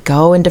know where to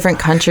go in different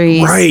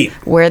countries. Right.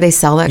 Where they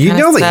sell that You kind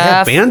know of they stuff.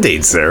 have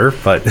Band-Aids there,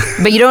 but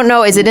But you don't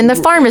know, is it in the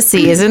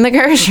pharmacy? Is it in the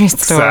grocery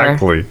store?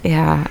 Exactly.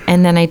 Yeah.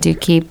 And then I do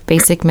keep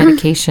basic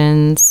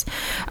medications.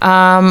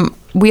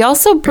 We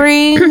also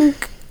bring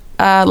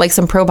like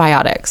some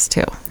probiotics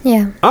too.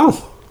 Yeah.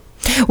 oh,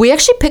 We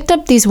actually picked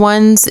up these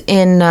ones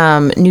in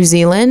New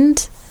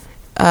Zealand.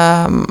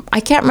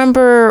 I can't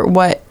remember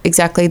what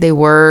exactly they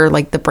were,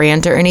 like the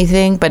brand or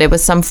anything, but it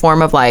was some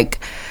form of like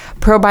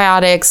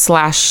probiotics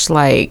 /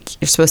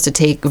 like you're supposed to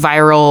take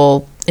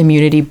viral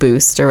immunity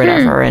boost or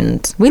whatever.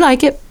 And we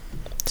like it.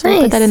 So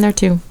we put that Nice. in there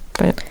too.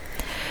 But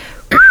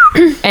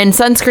and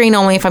sunscreen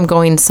only if I'm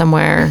going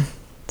somewhere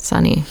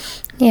sunny.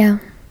 Yeah.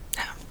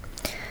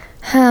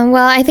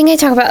 Well, I think I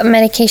talked about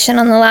medication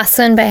on the last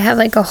one, but I have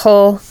like a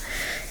whole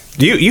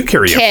you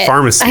carry a kit.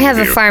 pharmacy. I have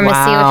with a you. pharmacy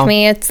Wow. with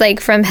me. It's like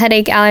from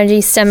headache,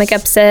 allergies, stomach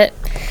upset,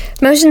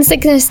 motion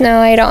sickness. No,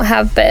 I don't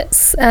have, but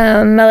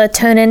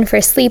melatonin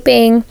for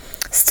sleeping,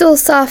 stool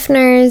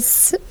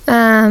softeners,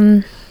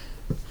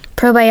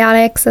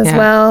 probiotics as Yeah.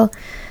 well.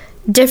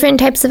 Different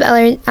types of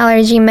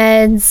allergy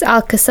meds,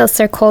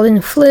 Alka-Seltzer cold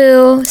and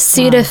flu,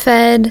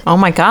 Sudafed. Oh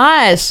my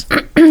gosh.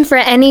 For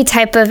any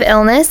type of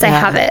illness, I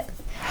have it.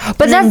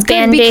 But And then that's good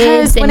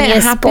Band-Aids because when and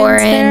it happens Neosporin.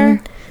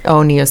 there. Oh,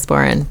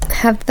 Neosporin.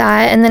 Have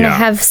that, and then I Yeah.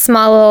 have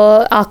small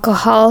little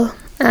alcohol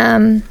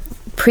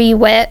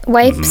pre-wet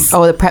wipes.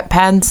 Oh, the prep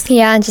pads.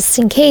 Yeah, just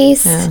in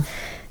case. Yeah.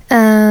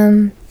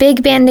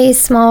 Big Band-Aids,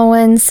 small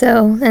ones.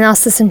 So, and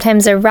also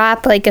sometimes a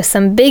wrap, like if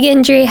some big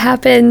injury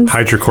happens.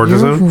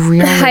 Hydrocortisone.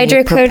 Really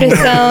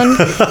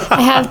Hydrocortisone.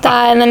 I have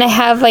that, and then I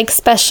have like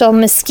special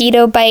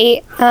mosquito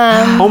bite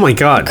Oh my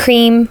God.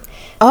 cream.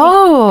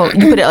 Oh,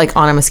 you put it like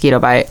on a mosquito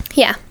bite.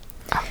 Yeah.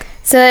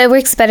 So it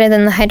works better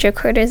than the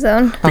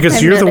hydrocortisone. Because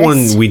I've you're the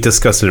noticed. one we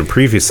discussed in a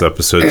previous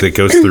episode that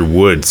goes through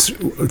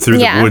the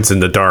Yeah. woods in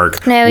the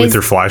dark No, with he's-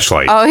 their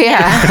flashlight. Oh,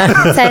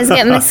 yeah. So I just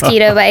get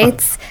mosquito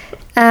bites.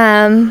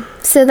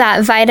 So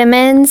that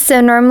vitamins.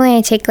 So normally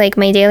I take like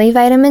my daily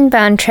vitamin, but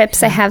on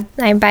trips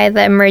I buy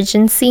the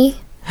emergency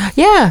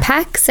Yeah.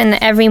 packs, and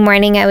every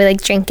morning I would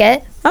like drink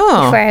it before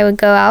Oh, I would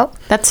go out.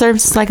 that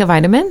serves like a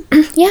vitamin?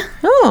 Yeah.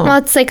 Oh. Well,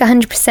 it's like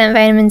 100%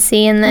 vitamin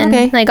C, and then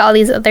Okay. like all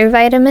these other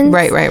vitamins.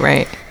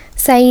 Right.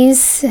 So I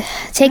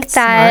take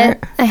that.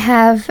 smart. I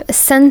have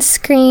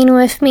sunscreen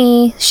with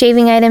me,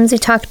 shaving items we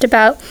talked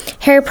about,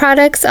 hair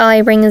products. All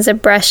I bring is a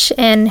brush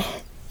and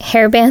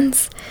hair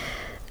bands.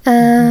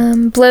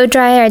 Blow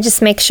dryer, I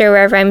just make sure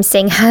wherever I'm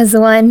staying has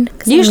one.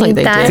 'cause I Usually need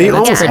they that. do. They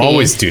That's almost pretty-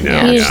 always do now.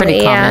 Yeah, Yeah. it's pretty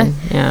Usually, yeah. common.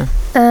 Yeah.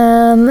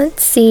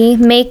 Let's see,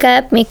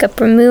 makeup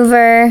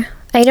remover.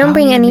 I don't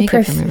bring yeah, any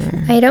makeup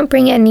remover. I don't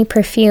bring any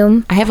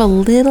perfume. I have a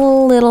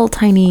little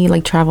tiny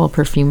like travel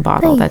perfume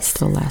bottle that's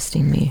still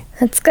lasting me.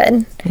 That's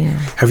good. Yeah.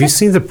 Have you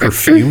seen the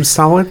perfume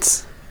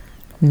solids?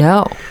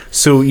 No.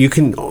 So you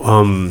can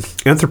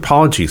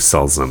Anthropology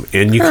sells them,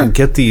 and you can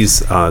get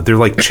these. They're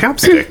like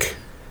chapstick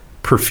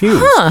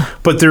perfumes,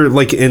 but they're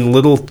like in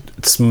little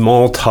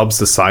small tubs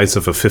the size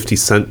of a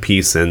 50-cent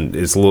piece, and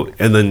is little.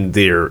 And then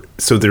they're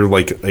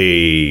like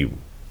a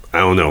I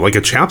don't know, like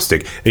a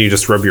chapstick, and you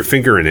just rub your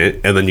finger in it,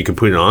 and then you can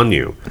put it on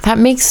you. That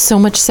makes so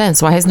much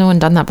sense. Why has no one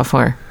done that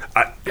before?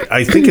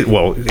 I think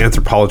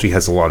Anthropologie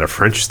has a lot of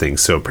French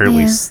things, so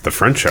apparently the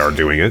French are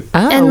doing it.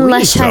 Oh, And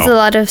Lush has a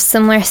lot of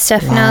similar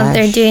stuff now.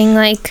 They're doing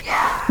like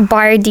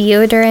bar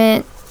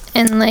deodorant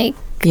and like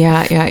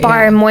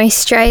bar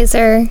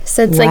moisturizer.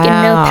 So it's like in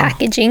no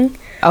packaging.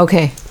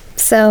 Okay.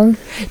 So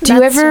do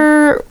you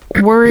ever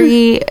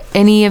worry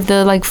any of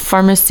the like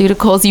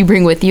pharmaceuticals you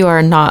bring with you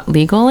are not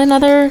legal in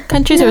other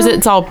countries, or is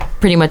it's all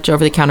pretty much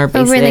over the counter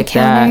basic? Over the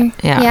counter.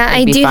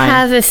 I do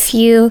have a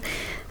few.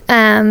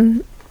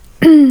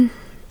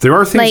 There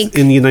are things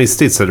in the United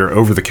States that are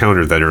over the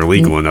counter that are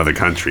illegal in other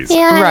countries.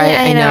 Yeah, right.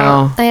 I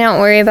know. I don't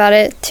worry about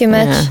it too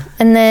much. Yeah.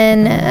 And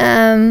then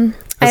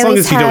as long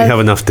as you don't have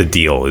enough to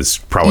deal is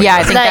probably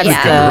I think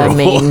that's the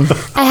main.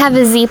 I have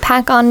a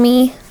Z-Pack on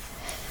me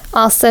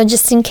also,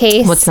 just in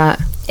case. What's that?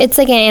 It's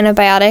like an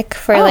antibiotic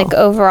for like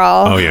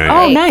overall. Oh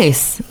yeah. Oh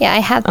nice. Yeah, I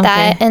have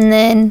that, and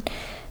then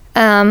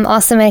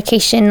also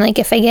medication like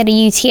if I get a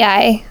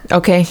UTI.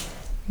 Okay.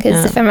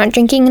 Because if I'm not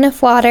drinking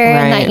enough water,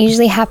 and that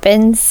usually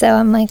happens, so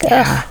I'm like,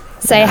 ugh.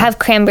 So I have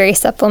cranberry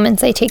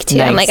supplements I take too.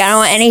 Nice. I'm like, I don't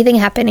want anything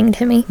happening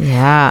to me.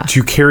 Yeah. Do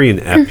you carry an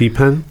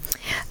EpiPen?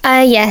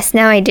 Yes,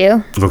 now I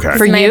do. Okay.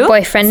 For my you?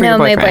 boyfriend. For No, your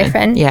my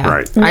boyfriend. Yeah.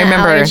 Right. I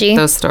remember allergy.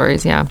 those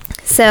stories. Yeah.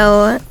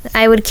 So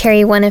I would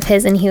carry one of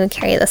his, and he would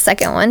carry the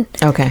second one.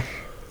 Okay.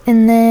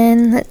 And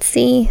then let's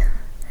see.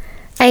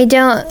 I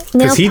don't.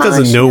 Because he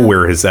doesn't know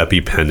where his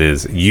EpiPen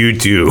is. You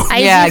do.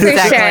 I do for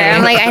sure.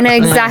 I'm like, I know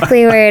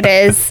exactly where it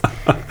is.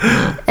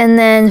 And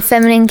then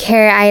feminine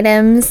care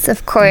items,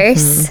 of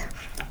course.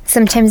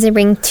 Sometimes I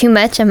bring too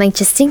much. I'm like,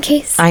 just in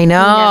case. I know.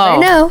 You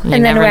never know. You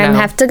And then never I know.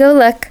 have to go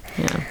look.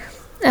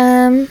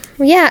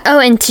 Yeah. Oh,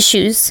 and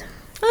tissues.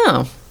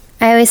 Oh.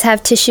 I always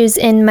have tissues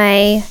in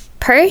my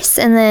purse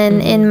and then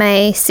in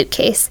my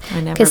suitcase.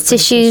 Because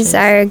tissues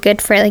are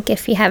good for like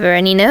if you have a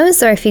runny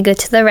nose or if you go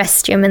to the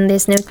restroom and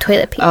there's no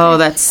toilet paper. Oh,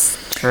 that's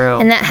true.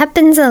 And that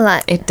happens a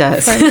lot. It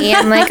does. For me.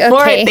 I'm like, The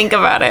more I okay. think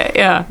about it.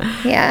 Yeah.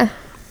 Yeah.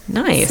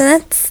 Nice. So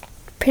that's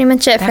pretty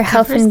much it for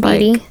health covers, and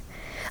beauty. like,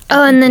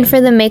 Oh, and then for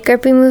the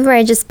makeup remover,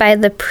 I just buy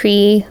the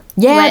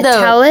pre-wet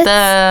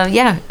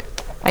towelettes.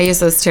 I use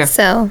those too.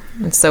 So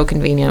It's so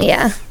convenient.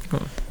 yeah.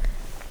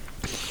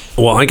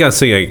 Well, I gotta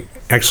say,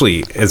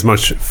 as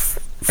much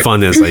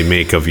fun as I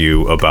make of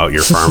you about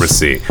your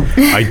pharmacy,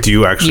 I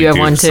do actually You have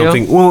do one too?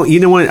 something. Well, you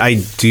know what?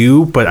 I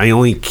do, but I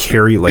only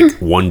carry like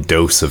one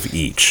dose of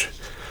each.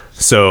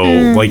 So,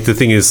 like, the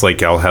thing is,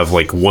 like, I'll have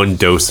like one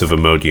dose of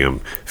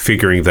Imodium,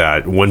 figuring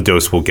that one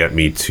dose will get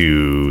me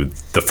to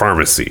the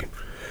pharmacy.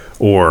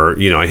 Or,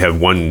 I have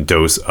one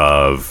dose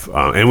of,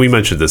 and we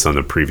mentioned this on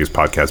the previous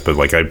podcast, but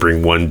like I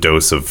bring one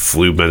dose of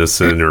flu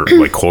medicine or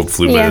like cold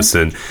flu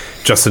medicine,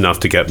 just enough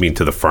to get me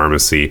to the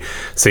pharmacy.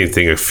 Same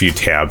thing, a few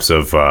tabs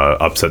of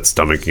upset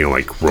stomach,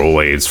 like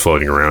Rolaids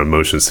floating around,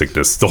 motion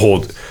sickness, the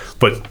whole.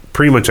 But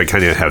pretty much I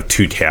kind of have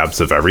 2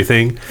 tabs of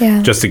everything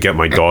just to get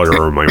my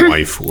daughter or my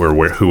wife or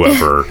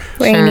whoever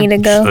Where you need to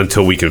go.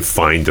 until we can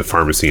find the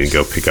pharmacy and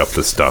go pick up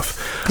the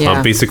stuff.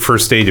 Yeah. Basic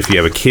first aid, if you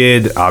have a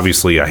kid,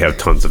 obviously I have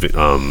tons of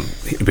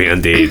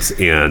Band-Aids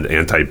and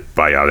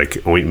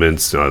antibiotic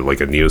ointments, like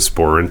a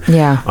Neosporin.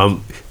 Yeah.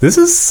 This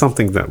is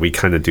something that we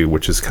kind of do,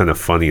 which is kind of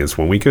funny, is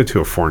when we go to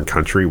a foreign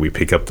country, we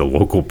pick up the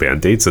local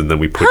Band-Aids and then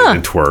we put it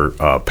into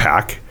our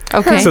pack.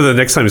 Okay. So the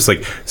next time it's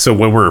like, so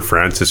when we're in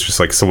France, it's just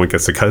like someone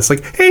gets a cut. It's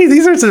like, hey,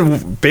 these are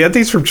the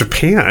Band-Aids from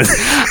Japan.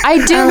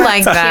 I do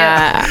like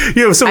that.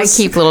 So I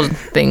keep little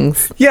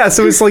things. Yeah,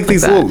 so it's like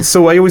these little.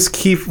 So I always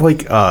keep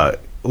like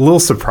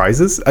little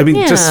surprises. I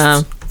mean,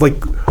 just like,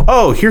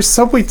 oh, here's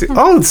Subway.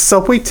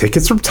 Subway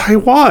tickets from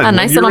Taiwan. A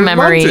nice You're little in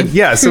memory. London.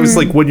 Yeah, so it's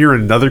like when you're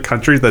in another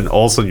country, then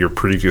all of a sudden your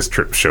previous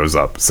trip shows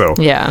up. So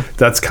Yeah.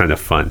 that's kind of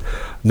fun.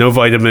 No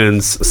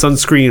vitamins,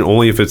 sunscreen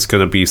only if it's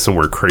going to be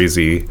somewhere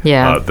crazy.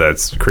 Yeah.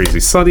 That's crazy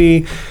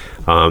sunny.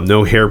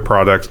 No hair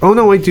products. Oh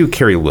no, I do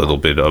carry a little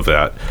bit of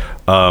that.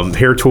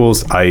 Hair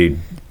tools, I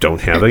don't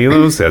have any of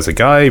those. As a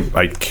guy,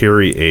 I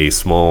carry a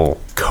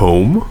small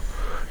comb.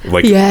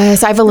 Like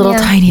Yes, I have a little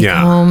tiny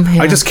comb.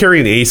 Yeah. I just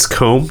carry an Ace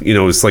comb.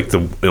 It's like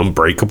the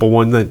unbreakable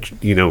one that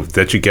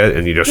that you get,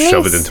 and you just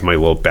shove it into my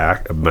little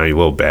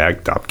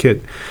bag top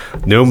kit.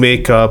 No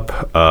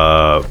makeup.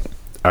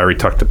 I already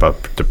talked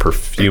about the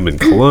perfume and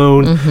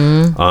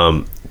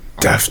cologne.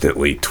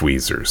 Definitely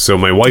tweezers. So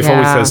my wife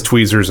always has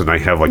tweezers, and I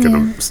have like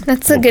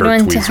That's a good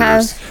one to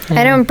have.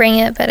 I don't bring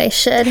it, but I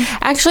should.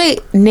 Actually,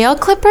 nail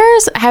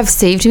clippers have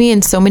saved me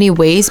in so many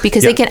ways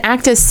because they can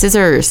act as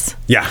scissors.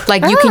 Yeah.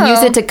 Like you can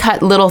use it to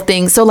cut little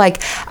things. So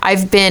like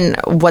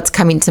what's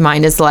coming to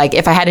mind is like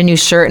if I had a new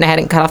shirt and I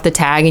hadn't cut off the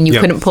tag and you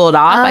couldn't pull it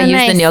off, I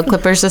use the nail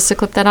clippers just to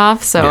clip that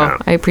off. So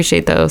I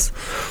appreciate those.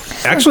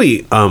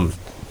 Actually,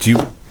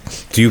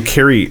 do you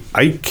carry?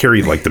 I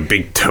carry like the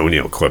big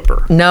toenail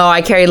clipper. No,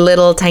 I carry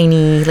little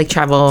tiny like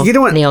travel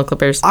nail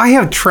clippers. I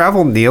have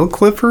travel nail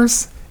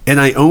clippers, and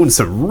I own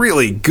some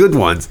really good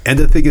ones. And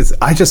the thing is,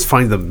 I just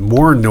find them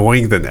more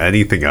annoying than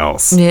anything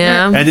else.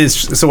 Yeah.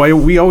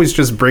 And we always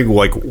just bring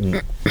like,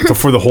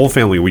 for the whole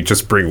family, we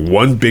just bring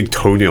one big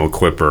toenail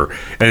clipper,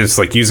 and it's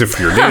like, use it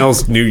for your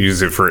nails,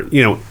 use it for,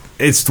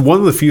 it's one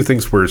of the few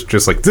things where it's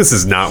just like, this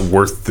is not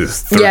worth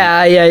this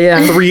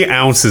 3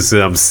 ounces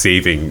that I'm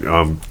saving.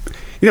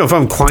 If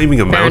I'm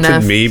climbing a mountain,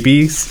 enough.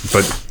 maybe,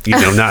 but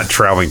not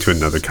traveling to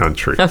another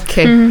country.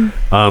 Okay.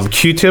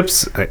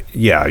 Q-tips,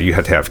 you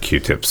have to have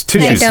Q-tips.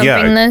 Tissues, I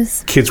don't bring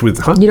those. Kids with,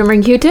 You don't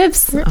bring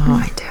Q-tips? Oh,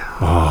 I do.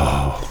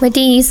 What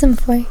do you use them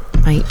for?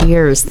 My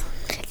ears.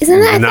 Isn't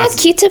that, I thought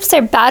Q-tips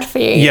are bad for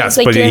your ears? Yes,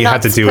 but you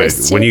have to do it.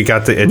 When you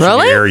got the itchy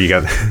ear, you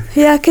got...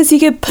 Yeah, because you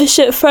can push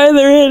it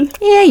farther in.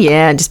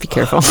 Yeah, just be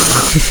careful.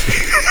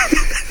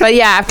 But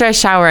yeah, after I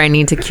shower, I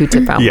need to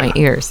Q-tip out my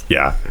ears.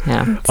 Yeah.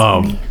 Yeah.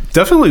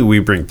 Definitely we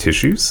bring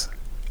tissues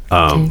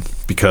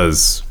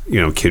because,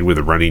 kid with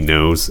a runny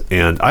nose.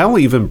 And I'll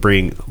even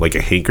bring like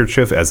a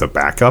handkerchief as a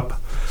backup.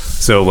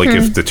 So like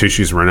if the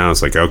tissues run out,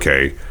 it's like,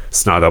 okay,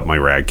 snot up my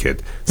rag,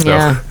 kid. So,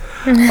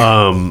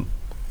 Yeah.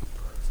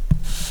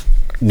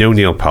 no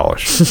nail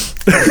polish.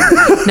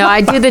 No,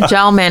 I do the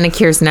gel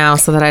manicures now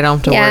so that I don't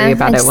have to worry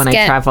about it when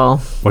I travel.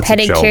 What's a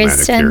gel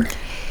pedicures manicure? done.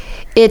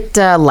 It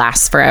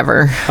lasts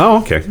forever.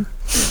 Oh, okay.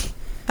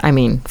 I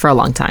mean, for a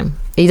long time.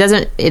 It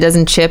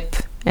doesn't chip,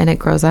 and it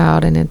grows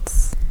out, and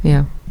it's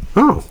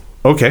Oh,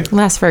 okay. it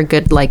lasts for a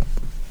good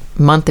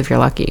month if you're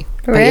lucky.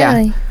 But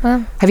Really? yeah.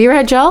 Wow. Have you ever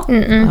had gel?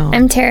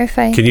 I'm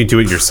terrified. Can you do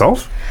it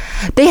yourself?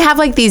 They have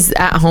like these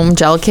at-home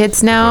gel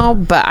kits now,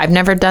 but I've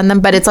never done them.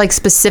 But it's like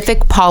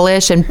specific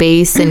polish and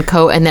base and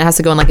coat, and then it has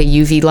to go in like a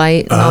UV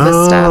light and all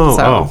this stuff.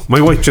 So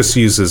my wife just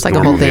uses like a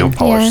normal whole thing. nail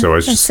polish, Yeah, so I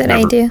that's just what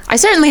never... I do. I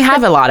certainly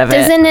have a lot of it.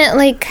 Doesn't it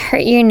like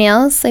hurt your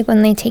nails like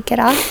when they take it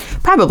off?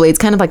 Probably. It's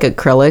kind of like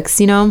acrylics,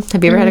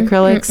 Have you ever had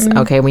acrylics?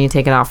 Okay, when you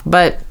take it off.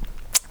 But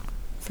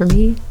for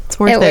me, it's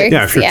worth It it. works.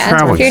 Yeah, if you're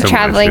traveling If you're so much,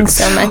 traveling it's-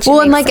 so much. Well,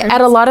 it and makes like sense.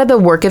 at a lot of the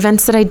work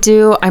events that I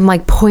do, I'm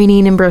like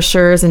pointing in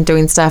brochures and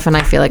doing stuff, and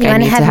I feel like You I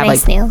wanna need to have have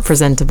nice like nails.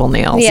 presentable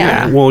nails.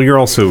 Yeah. Well, you're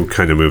also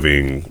kind of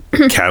moving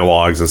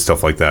catalogs and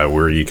stuff like that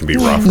where you can be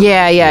rough.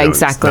 Yeah, it's It's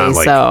exactly. not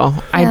like- So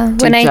I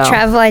do when I gel.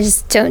 travel, I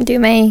just don't do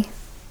my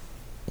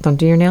Don't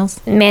do your nails?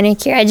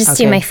 manicure. I just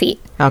do Okay. my feet.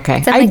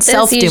 Okay. Stuff I like this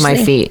self do my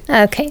usually. feet.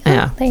 Okay.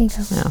 Yeah. There you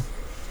go. Yeah.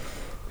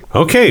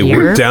 Okay, Here.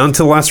 we're down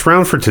to the last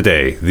round for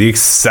today. The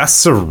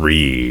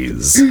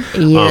accessories.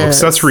 Yes.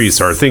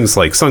 Accessories are things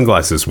like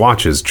sunglasses,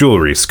 watches,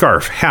 jewelry,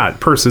 scarf, hat,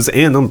 purses,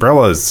 and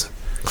umbrellas.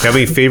 Have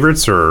any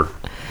favorites or...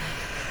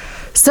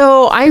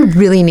 So I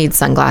really need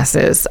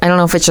sunglasses. I don't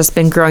know if it's just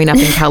been growing up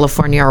in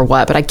California or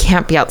what, but I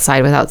can't be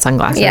outside without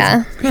sunglasses.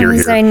 Yeah. Here,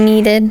 Those here. are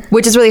needed.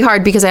 Which is really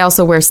hard because I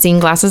also wear seeing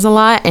glasses a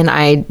lot, and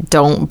I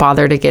don't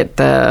bother to get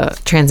the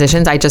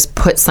transitions. I just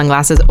put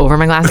sunglasses over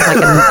my glasses like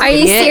an Are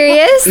you idiot.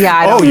 serious? Yeah,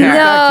 I don't Oh, you're care.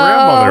 that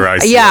grandmother I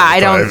see Yeah, all I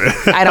the don't.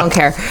 time. I don't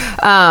care.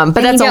 But You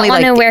that's don't only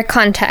want like to wear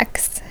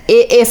contacts.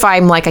 if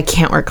I'm like I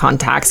can't wear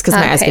contacts because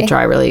my eyes Okay. get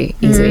dry really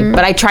easily.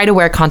 But I try to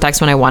wear contacts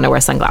when I want to wear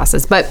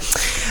sunglasses. But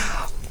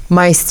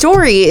my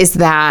story is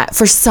that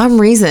for some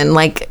reason,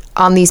 like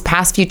on these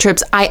past few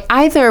trips, I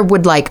either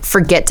would like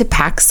forget to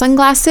pack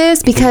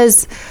sunglasses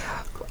because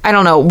I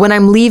don't know, when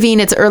I'm leaving,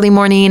 it's early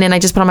morning and I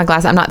just put on my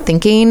glasses. I'm not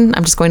thinking,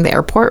 I'm just going to the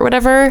airport or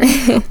whatever.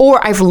 Or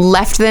I've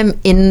left them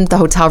in the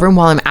hotel room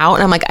while I'm out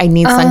and I'm like, I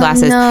need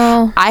sunglasses.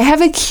 no. I have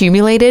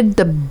accumulated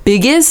the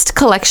biggest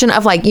collection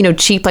of like,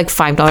 cheap like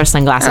 $5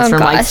 sunglasses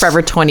from like gosh.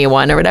 Forever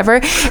 21 or whatever.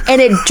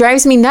 And it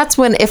drives me nuts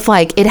when if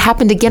like it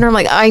happened again or I'm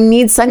like, I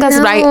need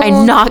sunglasses, but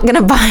I'm not going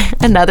to buy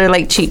another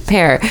like cheap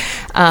pair.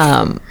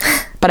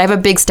 But I have a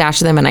big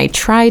stash of them and I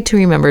try to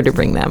remember to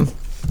bring them.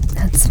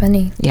 That's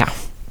funny. Yeah.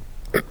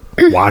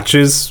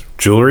 Watches,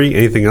 jewelry,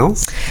 anything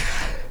else?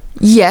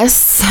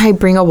 Yes, I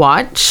bring a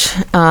watch.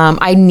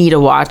 I need a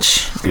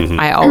watch.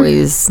 I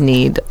always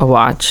need a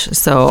watch.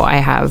 So I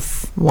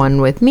have one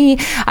with me.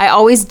 I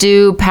always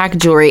do pack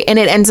jewelry. And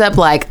it ends up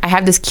like I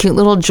have this cute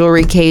little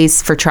jewelry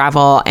case for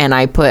travel. And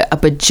I put a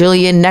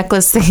bajillion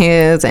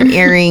necklaces and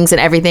earrings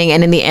and everything.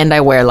 And in the end,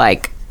 I wear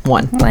like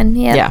one.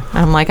 Yeah. Yeah.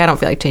 I'm like, I don't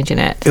feel like changing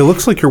it. It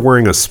looks like you're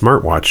wearing a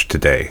smartwatch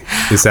today.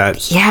 Is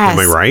that... Yes. Am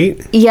I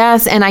right?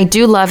 Yes, and I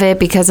do love it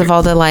because of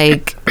all the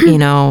like,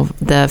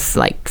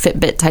 like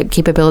Fitbit type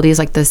capabilities,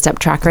 like the step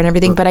tracker and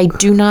everything. But I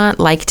do not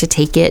like to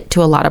take it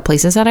to a lot of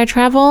places that I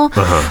travel.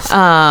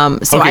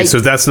 So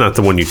that's not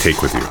the one you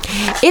take with you.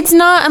 It's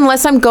not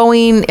unless I'm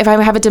going. If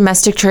I have a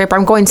domestic trip, or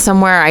I'm going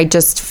somewhere. I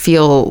just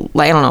feel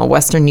like I don't know,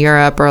 Western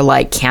Europe or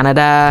like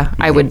Canada.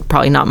 I would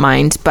probably not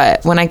mind.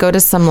 But when I go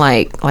to some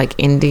like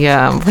India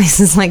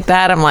places like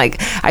that, I'm like,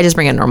 I just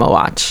bring a normal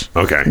watch.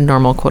 Okay.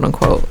 Normal quote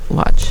unquote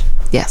watch.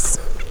 Yes.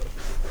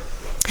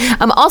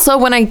 Also,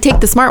 when I take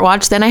the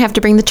smartwatch, then I have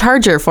to bring the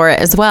charger for it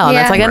as well. And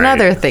Yeah. that's like Right.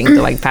 another thing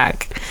to like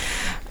pack.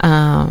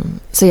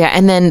 So yeah,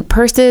 and then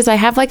purses. I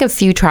have like a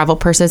few travel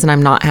purses, and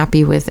I'm not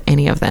happy with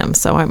any of them.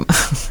 So I'm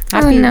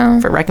happy no.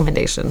 for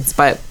recommendations.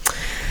 But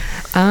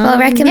Well,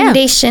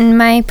 recommendation.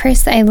 My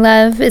purse I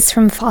love is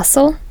from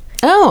Fossil.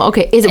 Oh,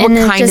 okay. What And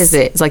kind is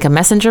it? It's like a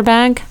messenger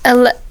bag?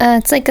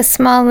 It's like a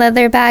small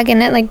leather bag,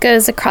 and it like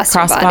goes across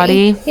your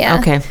body. Crossbody? Yeah.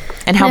 Okay.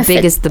 And how if big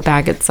it- is the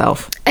bag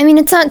itself? I mean,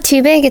 it's not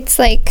too big. It's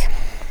like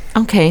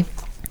Okay.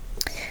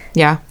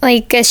 Yeah.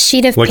 a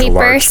sheet of Like a paper,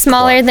 large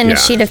smaller cloth, than yeah. a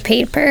sheet of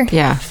paper.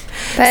 Yeah.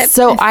 But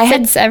So it I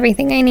had- fits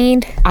everything I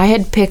need. I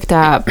had picked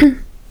up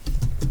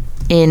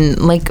in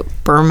like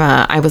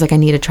Burma. I was like, I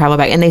need a travel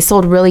bag, and they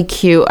sold really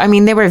cute. I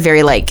mean, they were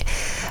very like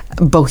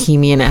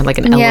bohemian. It had like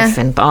an Yeah.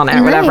 elephant on it,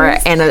 or whatever,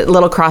 Nice. and a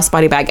little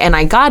crossbody bag. And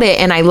I got it,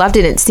 and I loved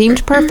it. It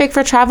seemed perfect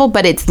for travel,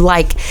 but it's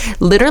like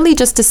literally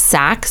just a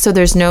sack, so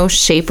there's no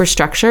shape or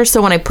structure.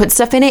 So when I put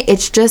stuff in it,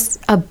 it's just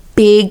a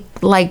big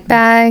like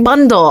Bag.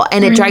 bundle,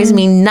 and it drives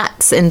me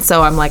nuts. And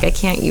so I'm like, I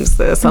can't use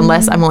this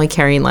unless I'm only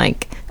carrying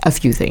like a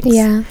few things.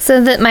 Yeah.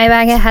 So that my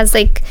bag, it has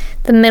like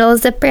the middle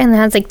zipper, and it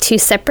has like 2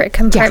 separate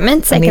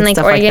compartments. I I need can like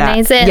stuff like that.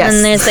 organize it, Yes.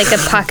 and there's like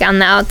a pocket on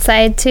the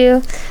outside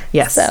too.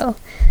 Yes. So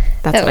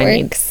That's that what I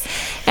need. works.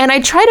 And I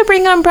try to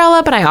bring an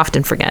umbrella, but I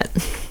often forget.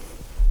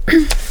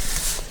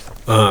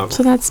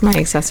 So that's my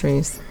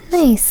accessories.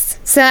 Nice.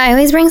 So I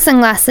always bring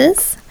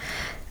sunglasses.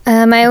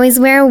 I always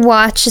wear a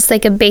watch, just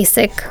like a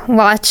basic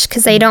watch,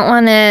 because I don't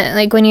want to,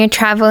 like when you're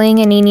traveling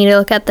and you need to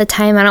look at the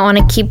time, I don't want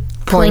to keep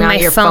pulling Out my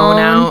your phone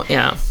out.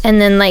 Yeah.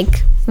 and then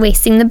like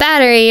wasting the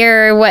battery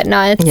or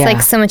whatnot. It's Yeah.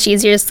 like so much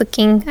easier just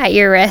looking at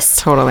your wrist.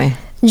 Totally.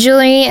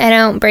 Jewelry, I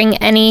don't bring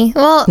any.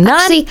 Well, None?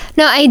 actually,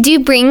 no, I do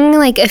bring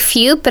like a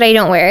few, but I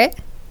don't wear it.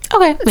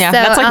 Okay. Yeah. So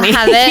that's like I'll me.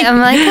 have it. I'm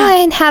like, oh,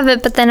 I have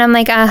it, but then I'm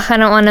like, I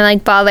don't want to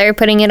like bother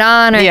putting it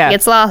on, or if Yeah. it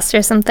gets lost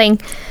or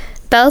something.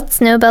 Belts,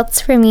 no belts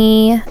for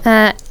me.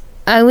 I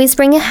always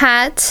bring a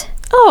hat,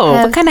 Oh,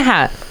 what kind of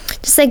hat?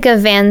 just like a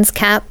Vans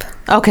cap.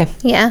 Okay.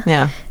 Yeah.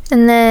 Yeah.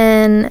 And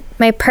then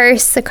my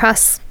purse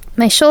across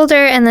my shoulder,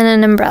 and then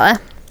an umbrella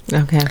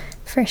Okay.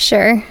 for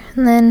sure.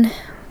 And then,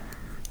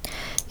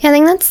 yeah, I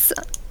think that's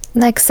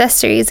the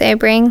accessories I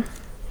bring.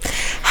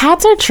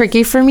 Hats are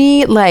tricky for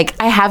me. Like,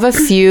 I have a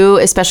few,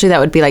 especially that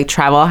would be like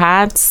travel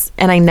hats,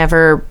 and I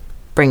never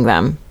bring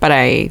them, but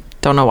I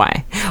don't know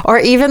why. Or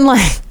even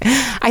like,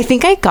 I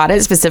think I got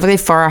it specifically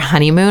for our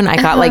honeymoon. I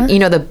got like,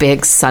 the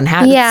big sun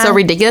hat. Yeah. It's so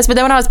ridiculous. But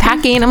then when I was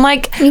packing, I'm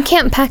like, You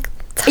can't pack.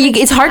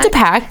 it's hard to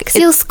pack. So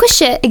you'll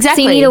squish it.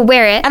 Exactly. So you need to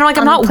wear it. And I'm like,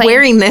 I'm on the not plane.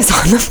 wearing this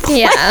on the plane.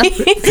 Yeah.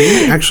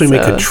 They actually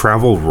make a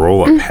travel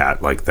roll-up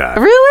hat like that.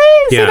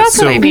 Really? So Yeah, that's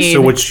what I need.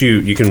 so what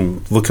you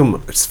can look them,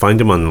 find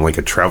them on like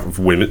a travel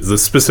women,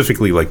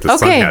 specifically like the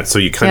sun Okay. hat. So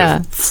you kind Yeah.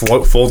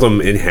 of fold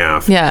them in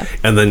half, Yeah.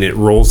 and then it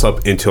rolls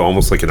up into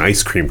almost like an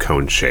ice cream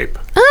cone shape.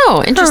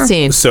 Oh,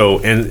 interesting. So,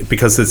 and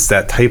because it's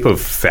that type of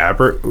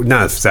fabric,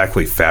 not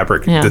exactly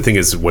fabric. Yeah. The thing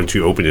is, once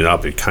you open it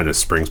up, it kind of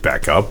springs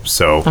back up.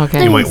 So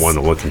Okay. you might want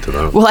to look into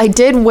that. Well, I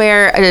did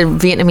wear a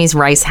Vietnamese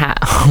rice hat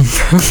home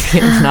from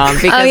Vietnam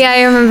because, Oh yeah,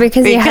 I remember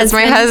because your because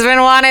husband. my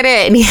husband wanted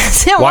it and he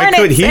hasn't Why worn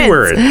could it he since.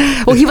 wear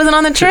it? Well, he wasn't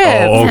on the trip.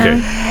 Oh,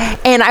 okay.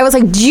 And I was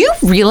like, do you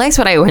realize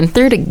what I went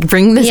through to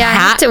bring this Yeah, I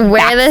hat have to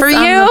wear back this for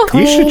on you? the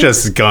You should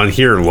just gone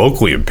here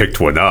locally and picked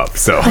one up.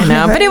 So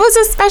No, but it was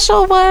a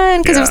special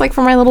one because it was Yeah. like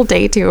for my little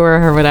day tour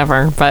or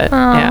whatever. But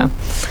yeah.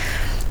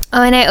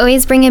 Oh, and I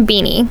always bring a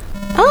beanie,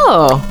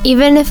 Oh,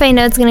 even if I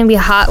know it's going to be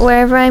hot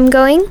wherever I'm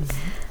going.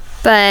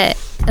 But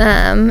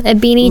a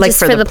beanie Like just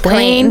for for the the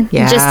plane,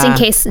 plane? just in Yeah.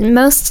 case.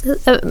 Most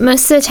of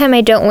the time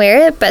I don't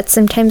wear it, but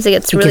sometimes it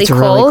gets really gets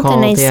really cold, and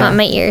I cold, just yeah. want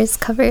my ears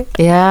covered.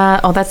 yeah.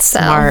 Oh, that's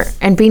smart.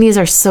 And beanies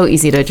are so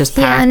easy to just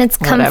pack. Yeah, and it's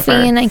comfy, whatever.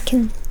 and I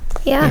can.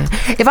 Yeah.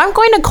 If I'm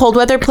going to cold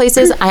weather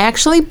places, I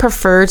actually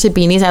prefer to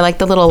beanies. I like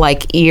the little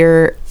like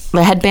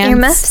the headbands.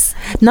 Earmuffs?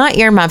 Not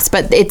earmuffs,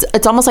 but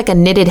it's almost like a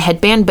knitted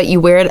headband, but you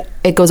wear it.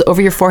 It goes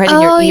over your forehead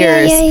and Oh your yeah,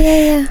 ears.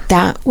 yeah.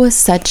 That was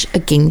such a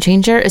game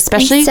changer,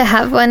 especially used to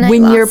have one, I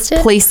when you're lost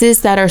it.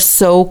 places that are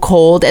so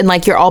cold and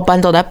like you're all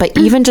bundled up, but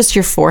even just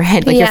your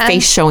forehead, like your Yeah.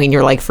 face showing,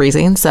 you're like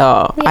freezing.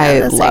 So Yeah, I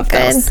those are love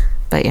good. those.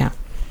 But yeah,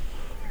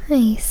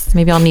 Nice.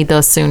 maybe I'll need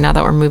those soon now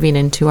that we're moving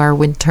into our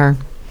winter.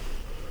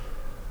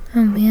 Oh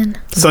man.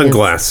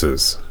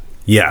 sunglasses.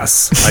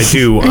 Yes, I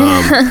do.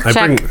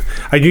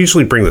 I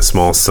usually bring the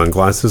small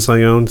sunglasses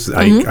I own.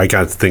 I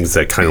got things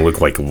that kind of look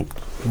like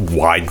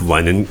wide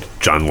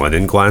John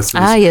Lennon glasses.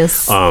 Ah,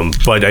 yes.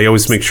 But I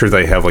always make sure that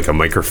I have like a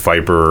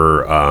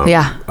microfiber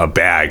a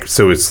bag,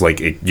 so it's like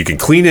you can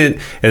clean it,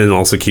 and it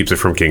also keeps it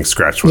from getting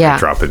scratched when I Yeah.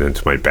 drop it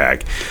into my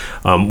bag.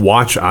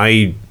 Watch.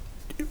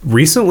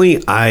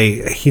 Recently,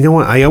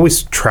 I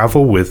always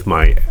travel with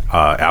my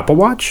Apple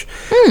Watch.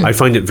 I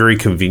find it very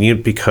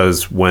convenient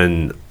because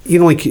when,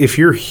 like if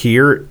you're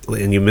here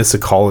and you miss a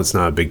call, it's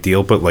not a big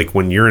deal. But like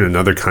when you're in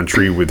another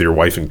country with your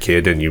wife and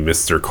kid and you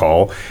miss their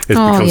call, it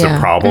becomes yeah. a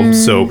problem.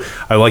 So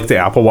I like the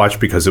Apple Watch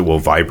because it will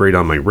vibrate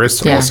on my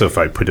wrist. Yeah. Also, if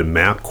I put in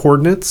map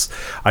coordinates,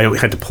 I don't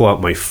have to pull out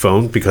my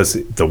phone because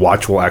the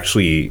watch will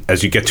actually,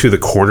 as you get to the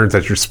corner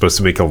that you're supposed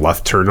to make a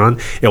left turn on,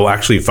 it will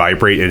actually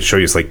vibrate and show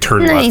you it's like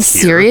turn left Nice.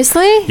 here.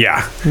 Seriously?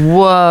 Yeah.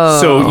 Whoa.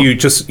 So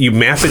you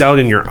map it out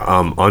in your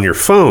on your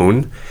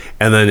phone,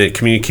 and then it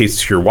communicates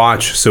to your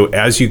watch. So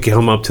as you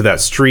come up to that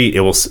street,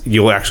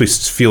 you'll actually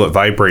feel it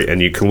vibrate,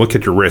 and you can look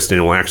at your wrist, and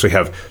it will actually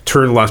have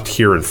turn left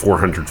here in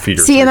 400 feet.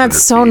 Or See, and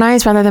that's so feet.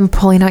 nice rather than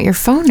pulling out your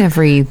phone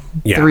every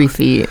 3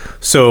 feet.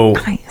 So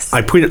Nice.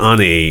 I put it on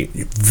a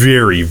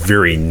very,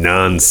 very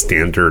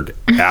non-standard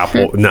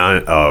Apple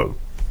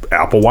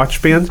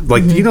Watch band.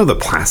 Like, you know, the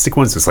plastic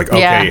ones? It's like,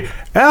 okay,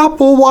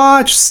 Apple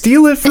Watch,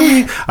 steal it from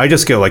me. I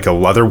just get like a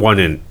leather one,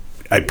 and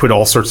I put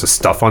all sorts of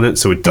stuff on it,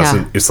 so it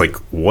doesn't, it's like,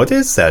 what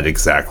is that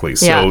exactly?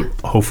 So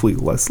hopefully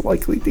less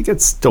likely to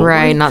get stolen.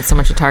 Right, not so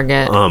much a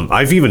target.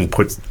 I've even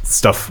put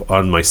stuff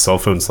on my cell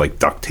phones like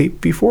duct tape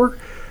before.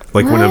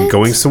 Like when I'm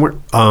going somewhere.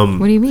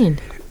 What do you mean?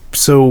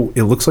 So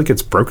it looks like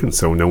it's broken,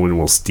 so no one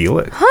will steal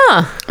it.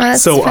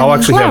 That's So I'll funny.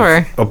 actually Clever.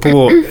 have a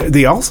little.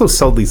 They also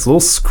sell these little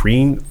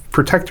screen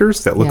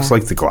protectors that looks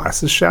like the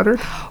glass is shattered.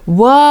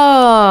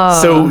 Whoa.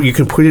 So you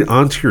can put it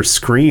onto your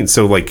screen.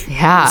 So like,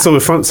 so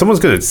if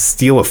someone's going to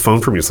steal a phone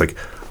from you, it's like,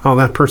 oh,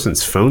 that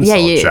person's phone's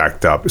all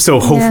jacked up.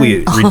 So hopefully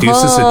it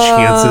reduces the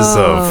chances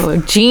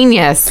of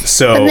genius.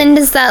 So But then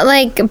does that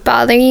like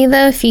bother you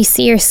though if you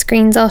see your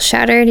screen's all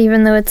shattered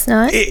even though it's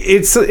not?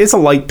 it's a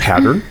light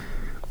pattern.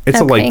 It's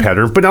a light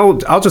pattern, but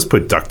I'll just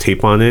put duct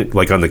tape on it,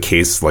 like on the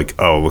case, like,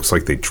 oh, it looks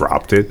like they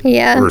dropped it,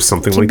 or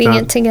something like that. Keeping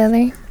it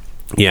together.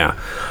 Yeah.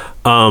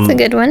 It's a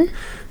good one.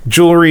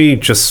 Jewelry,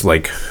 just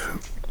like,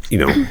 you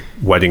know,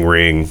 wedding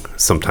ring,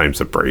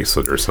 sometimes a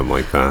bracelet or something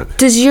like that.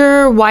 Does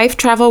your wife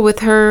travel with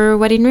her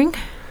wedding ring?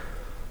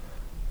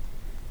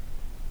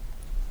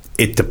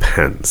 It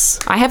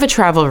depends. I have a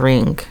travel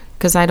ring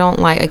because I don't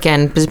like,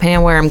 again, depending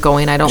on where I'm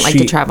going, I don't like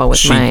to travel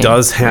with my She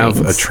does have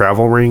rings. a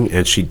travel ring,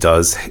 and she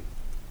does,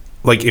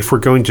 like, if we're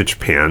going to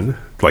Japan,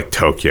 like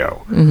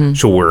Tokyo,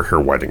 she'll wear her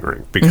wedding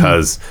ring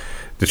because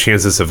the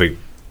chances of it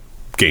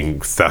getting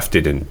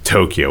thefted in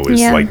Tokyo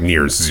is like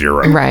near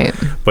zero. Right.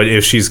 But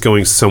if she's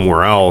going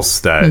somewhere else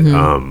that,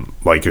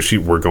 like if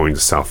we're going to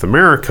South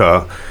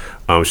America,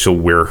 she'll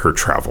wear her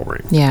travel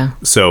ring. Yeah.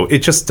 So it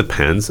just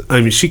depends.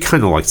 I mean, she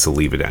kind of likes to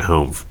leave it at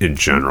home in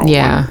general.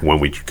 Yeah. When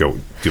we go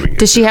doing it.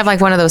 Does she have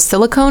like one of those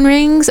silicone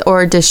rings,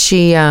 or does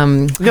she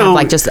have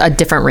like just a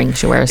different ring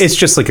she wears? It's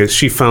just like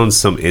she found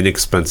some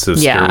inexpensive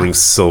sterling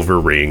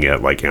silver ring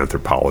at like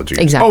Anthropologie.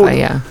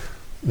 Exactly.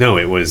 No,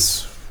 it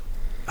was.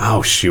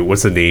 Oh shoot!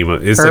 What's the name?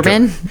 It's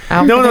Urban?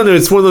 Like no.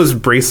 It's one of those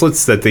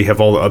bracelets that they have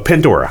all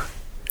Pandora.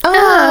 Oh,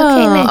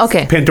 okay, nice.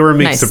 Okay. Pandora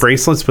makes the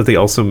bracelets, but they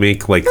also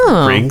make like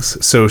rings.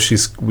 So she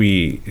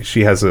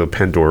has a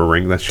Pandora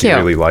ring that she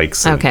really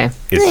likes. Okay.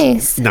 It's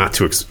Nice. not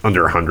too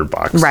under $100.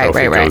 Right, so if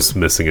right, it right. goes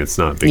missing, it's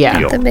not a big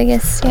deal. The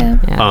biggest,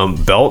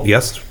 Belt,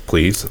 yes,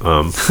 please.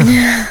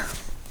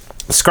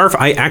 Scarf.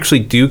 I actually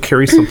do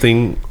carry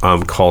something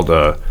called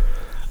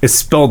it's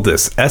spelled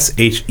this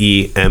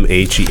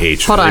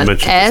SHEMAGH. Hold on.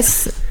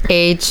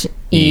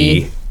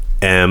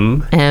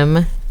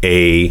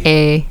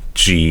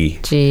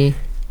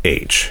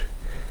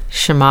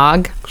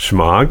 SHEMAGH.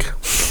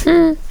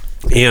 Shemag.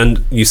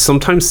 And you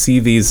sometimes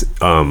see these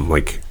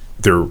like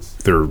they're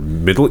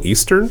Middle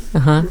Eastern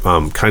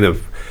kind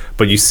of,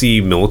 but you see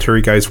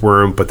military guys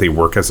wear them, but they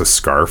work as a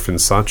scarf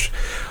and such.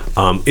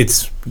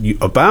 It's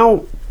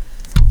about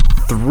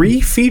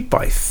 3 feet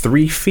by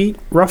 3 feet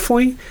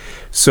roughly.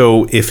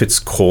 So if it's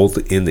cold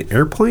in the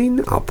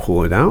airplane, I'll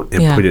pull it out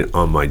and put it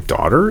on my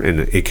daughter, and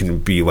it can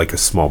be like a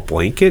small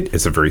blanket.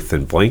 It's a very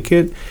thin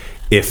blanket.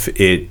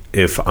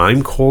 If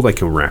I'm cold, I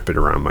can wrap it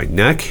around my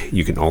neck.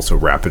 You can also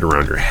wrap it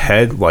around your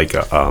head like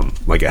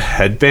a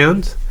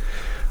headband.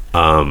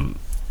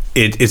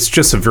 It's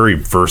just a very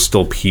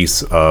versatile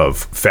piece of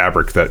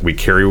fabric that we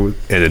carry, and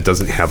it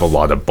doesn't have a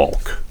lot of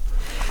bulk.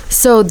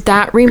 So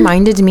that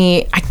reminded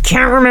me, I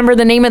can't remember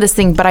the name of this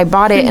thing, but I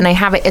bought it and I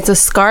have it. It's a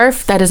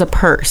scarf that is a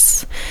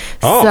purse.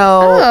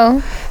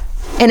 And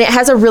it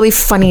has a really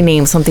funny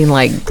name, something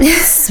like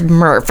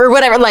Smurf or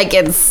whatever.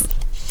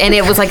 And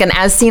it was like an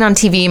as seen on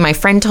TV. My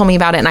friend told me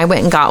about it, and I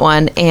went and got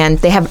one. And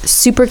they have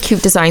super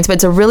cute designs, but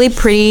it's a really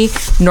pretty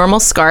normal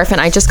scarf. And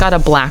I just got a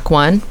black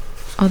one.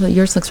 Although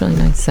yours looks really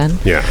nice, Sen.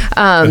 Yeah,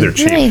 and they're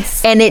cheap.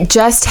 Nice. And it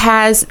just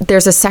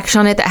there's a section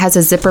on it that has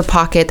a zipper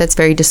pocket that's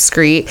very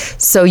discreet.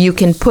 So you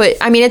can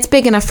it's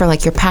big enough for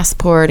like your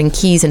passport and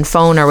keys and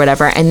phone or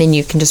whatever. And then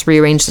you can just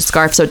rearrange the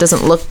scarf so it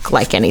doesn't look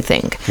like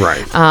anything.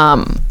 Right.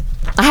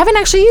 I haven't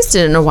actually used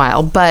it in a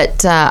while,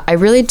 but I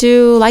really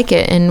do like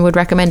it and would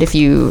recommend if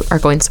you are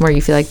going somewhere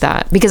you feel like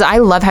that. Because I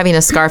love having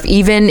a scarf,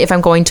 even if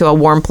I'm going to a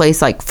warm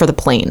place, like for the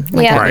plane,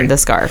 like having the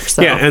scarf.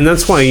 So. Yeah, and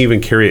that's why I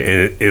even carry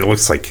it, and it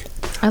looks like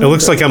I'm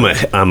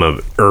a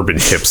urban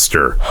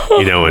hipster,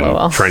 and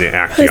trying to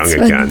act young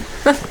again.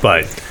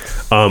 But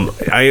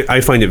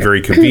I find it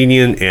very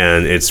convenient,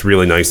 and it's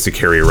really nice to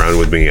carry around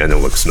with me, and it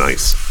looks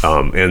nice,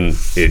 and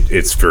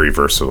it's very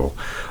versatile.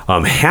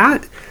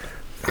 Hat.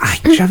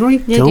 I generally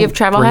don't. Do you have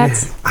travel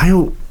hats? I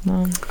don't.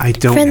 I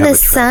don't. For have the a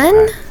sun,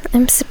 hat.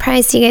 I'm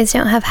surprised you guys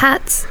don't have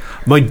hats.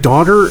 My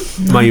daughter,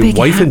 my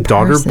wife and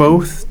daughter person.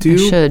 both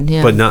do,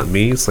 but not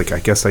me. It's like I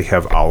guess I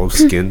have olive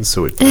skin,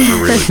 so it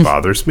never really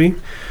bothers me.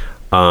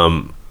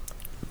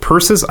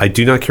 Purses, I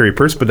do not carry a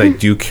purse, but I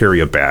do carry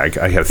a bag.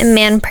 I have A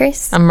man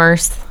purse. A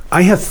Merce.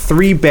 I have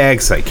 3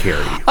 bags I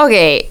carry.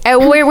 Okay,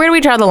 where do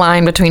we draw the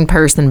line between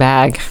purse and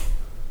bag?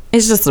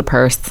 It's just a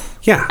purse.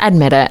 Yeah.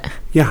 Admit it.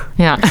 Yeah.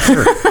 Yeah.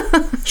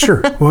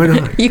 Sure. Why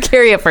not? You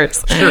carry a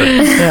purse. Sure.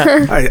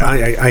 Yeah.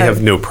 I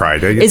have no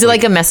pride. Is it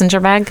like a messenger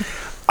bag?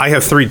 I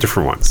have 3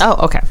 different ones. Oh,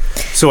 okay.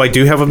 So I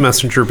do have a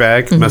messenger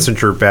bag.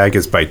 Messenger bag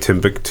is by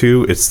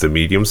Timbuktu. It's the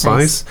medium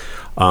size.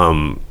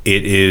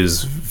 It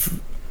is.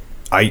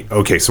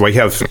 So I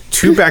have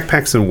 2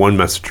 backpacks and 1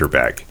 messenger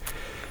bag.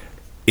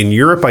 In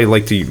Europe, I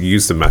like to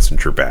use the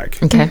messenger bag.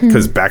 Okay.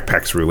 Because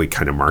backpacks really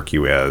kind of mark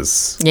you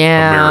as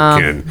Yeah.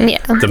 American. Yeah.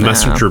 The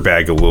messenger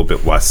bag a little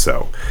bit less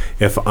so.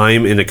 If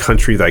I'm in a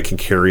country that I can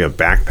carry a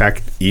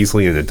backpack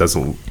easily and it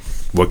doesn't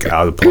look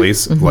out of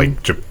place,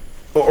 like Japan,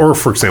 or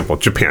for example,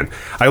 Japan,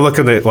 I look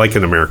at it like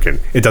an American.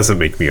 It doesn't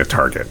make me a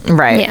target.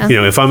 Right. Yeah. You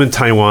know, if I'm in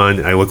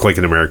Taiwan, I look like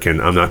an American.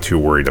 I'm not too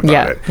worried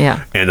about it.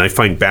 Yeah. And I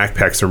find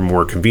backpacks are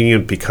more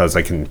convenient because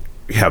I can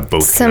have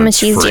both So hands much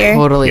free. easier.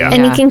 Totally. Yeah.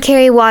 And you can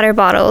carry water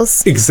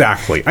bottles.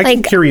 Exactly. I can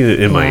Like- carry it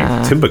in my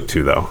Yeah.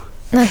 Timbuktu, though.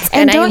 That's good.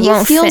 And I don't you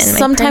won't feel fit in my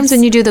sometimes purse.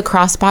 when you do the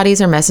crossbodies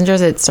or messengers,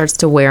 it starts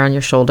to wear on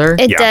your shoulder?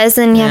 It Yeah. does,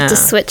 and you have to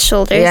Yeah. switch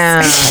shoulders.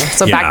 Yeah.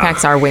 So Yeah.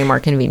 backpacks are way more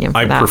convenient for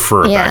I that.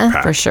 prefer a Yeah.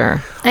 backpack. For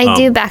sure. I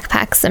do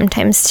backpacks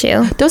sometimes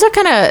too. Those are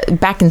kind of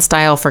back in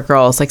style for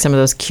girls, like some of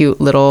those cute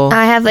little,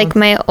 I have like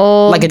my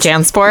old like a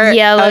JanSport?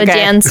 yellow Okay.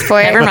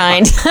 JanSport. Never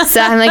mind. So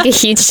I'm like a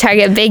huge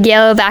Target, big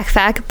yellow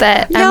backpack,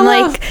 but I'm Yellow.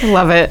 like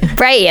Love it.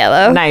 bright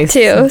yellow Nice.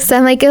 too. So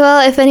I'm like,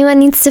 well, if anyone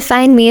needs to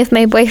find me, if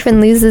my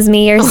boyfriend loses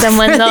me or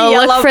someone, the they'll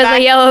yellow look for back-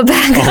 the yellow Oh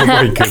backpack.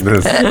 my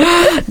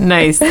goodness.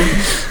 Nice.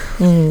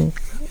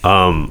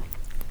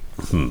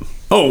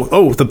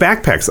 The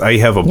backpacks. I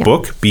have a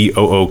book,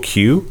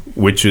 BOOQ,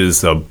 which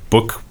is a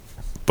book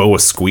boa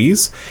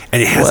squeeze,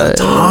 and it has a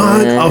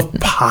ton of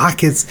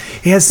pockets.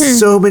 It has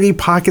so many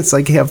pockets.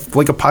 Like, you have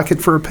like a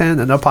pocket for a pen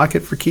and a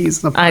pocket for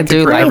keys and a I pocket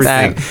do for like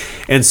everything. that.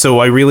 And so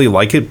I really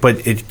like it,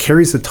 but it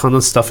carries a ton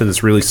of stuff and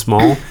it's really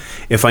small.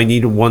 If I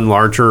need one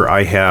larger,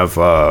 I have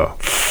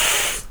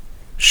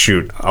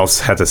shoot, I'll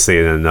have to say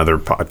it in another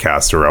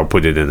podcast, or I'll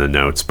put it in the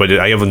notes. But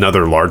I have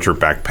another larger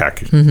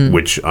backpack,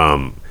 which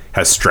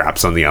has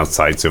straps on the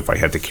outside, so if I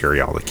had to carry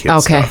all the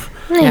kids Okay. stuff.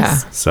 Nice. Yeah.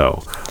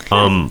 So,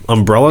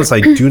 umbrellas,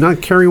 I do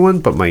not carry one,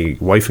 but my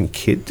wife and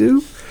kid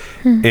do.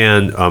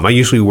 And I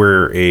usually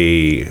wear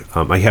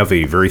I have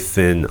a very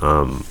thin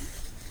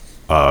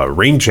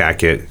rain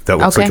jacket that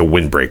looks Okay. like a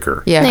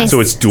windbreaker. Yeah. Nice. So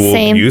it's dual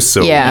Same. use.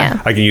 So Yeah.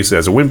 I can use it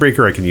as a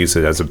windbreaker. I can use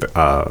it as a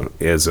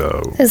Those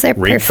are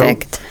raincoat.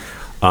 perfect.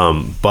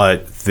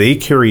 But they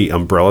carry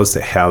umbrellas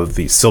that have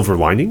the silver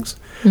linings,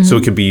 so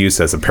it can be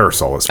used as a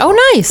parasol as well.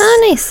 Oh, nice.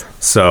 Oh, nice.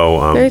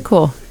 So Very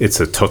cool.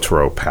 It's a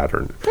Totoro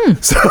pattern,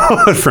 so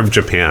from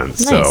Japan.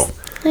 So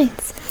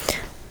Nice.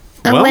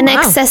 Well, One wow.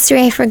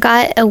 accessory I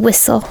forgot, a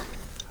whistle.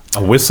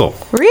 a whistle.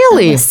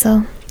 Really?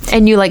 So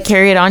And you like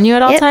carry it on you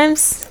at all Yep.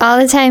 times? all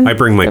the time. I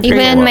bring my even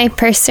piccolo. in my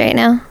purse right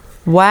now.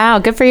 Wow.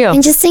 Good for you.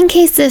 And just in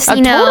case if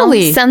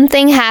Totally.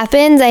 something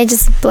happens, I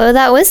just blow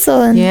that whistle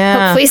and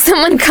Yeah. hopefully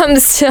someone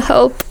comes to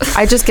help.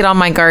 I just get on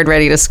my guard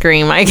ready to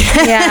scream, I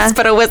guess. Yeah.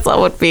 But a whistle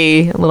would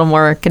be a little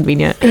more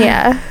convenient.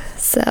 Yeah.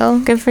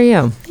 So Good for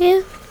you. yeah.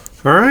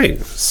 All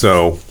right.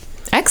 So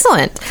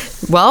Excellent.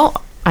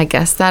 Well, I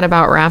guess that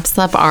about wraps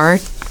up our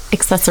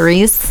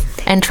accessories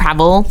and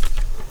travel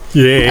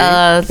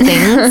yeah.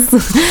 things.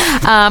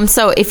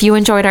 So if you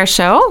enjoyed our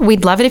show,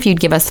 we'd love it if you'd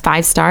give us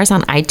 5 stars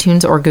on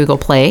iTunes or Google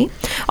Play.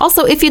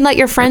 Also, if you'd let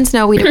your friends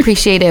know, we'd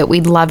appreciate it.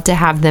 We'd love to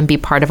have them be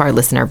part of our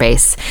listener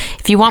base.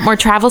 If you want more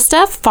travel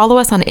stuff, follow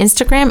us on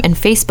Instagram and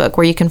Facebook,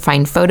 where you can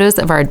find photos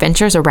of our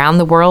adventures around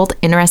the world,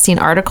 interesting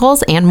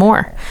articles, and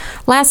more.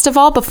 Last of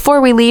all, before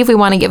we leave, we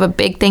want to give a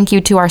big thank you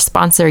to our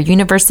sponsor,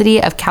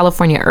 University of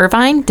California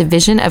Irvine,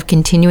 Division of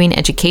Continuing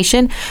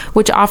Education,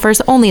 which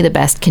offers only the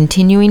best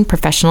continuing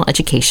professional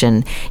education.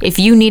 If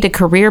you need a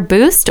career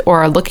boost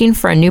or are looking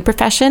for a new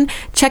profession,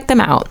 check them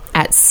out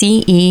at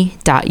ce.uci.edu.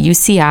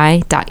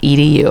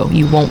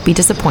 You won't be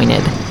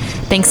disappointed.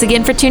 Thanks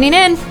again for tuning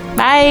in.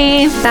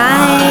 Bye.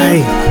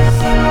 Bye.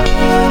 Bye.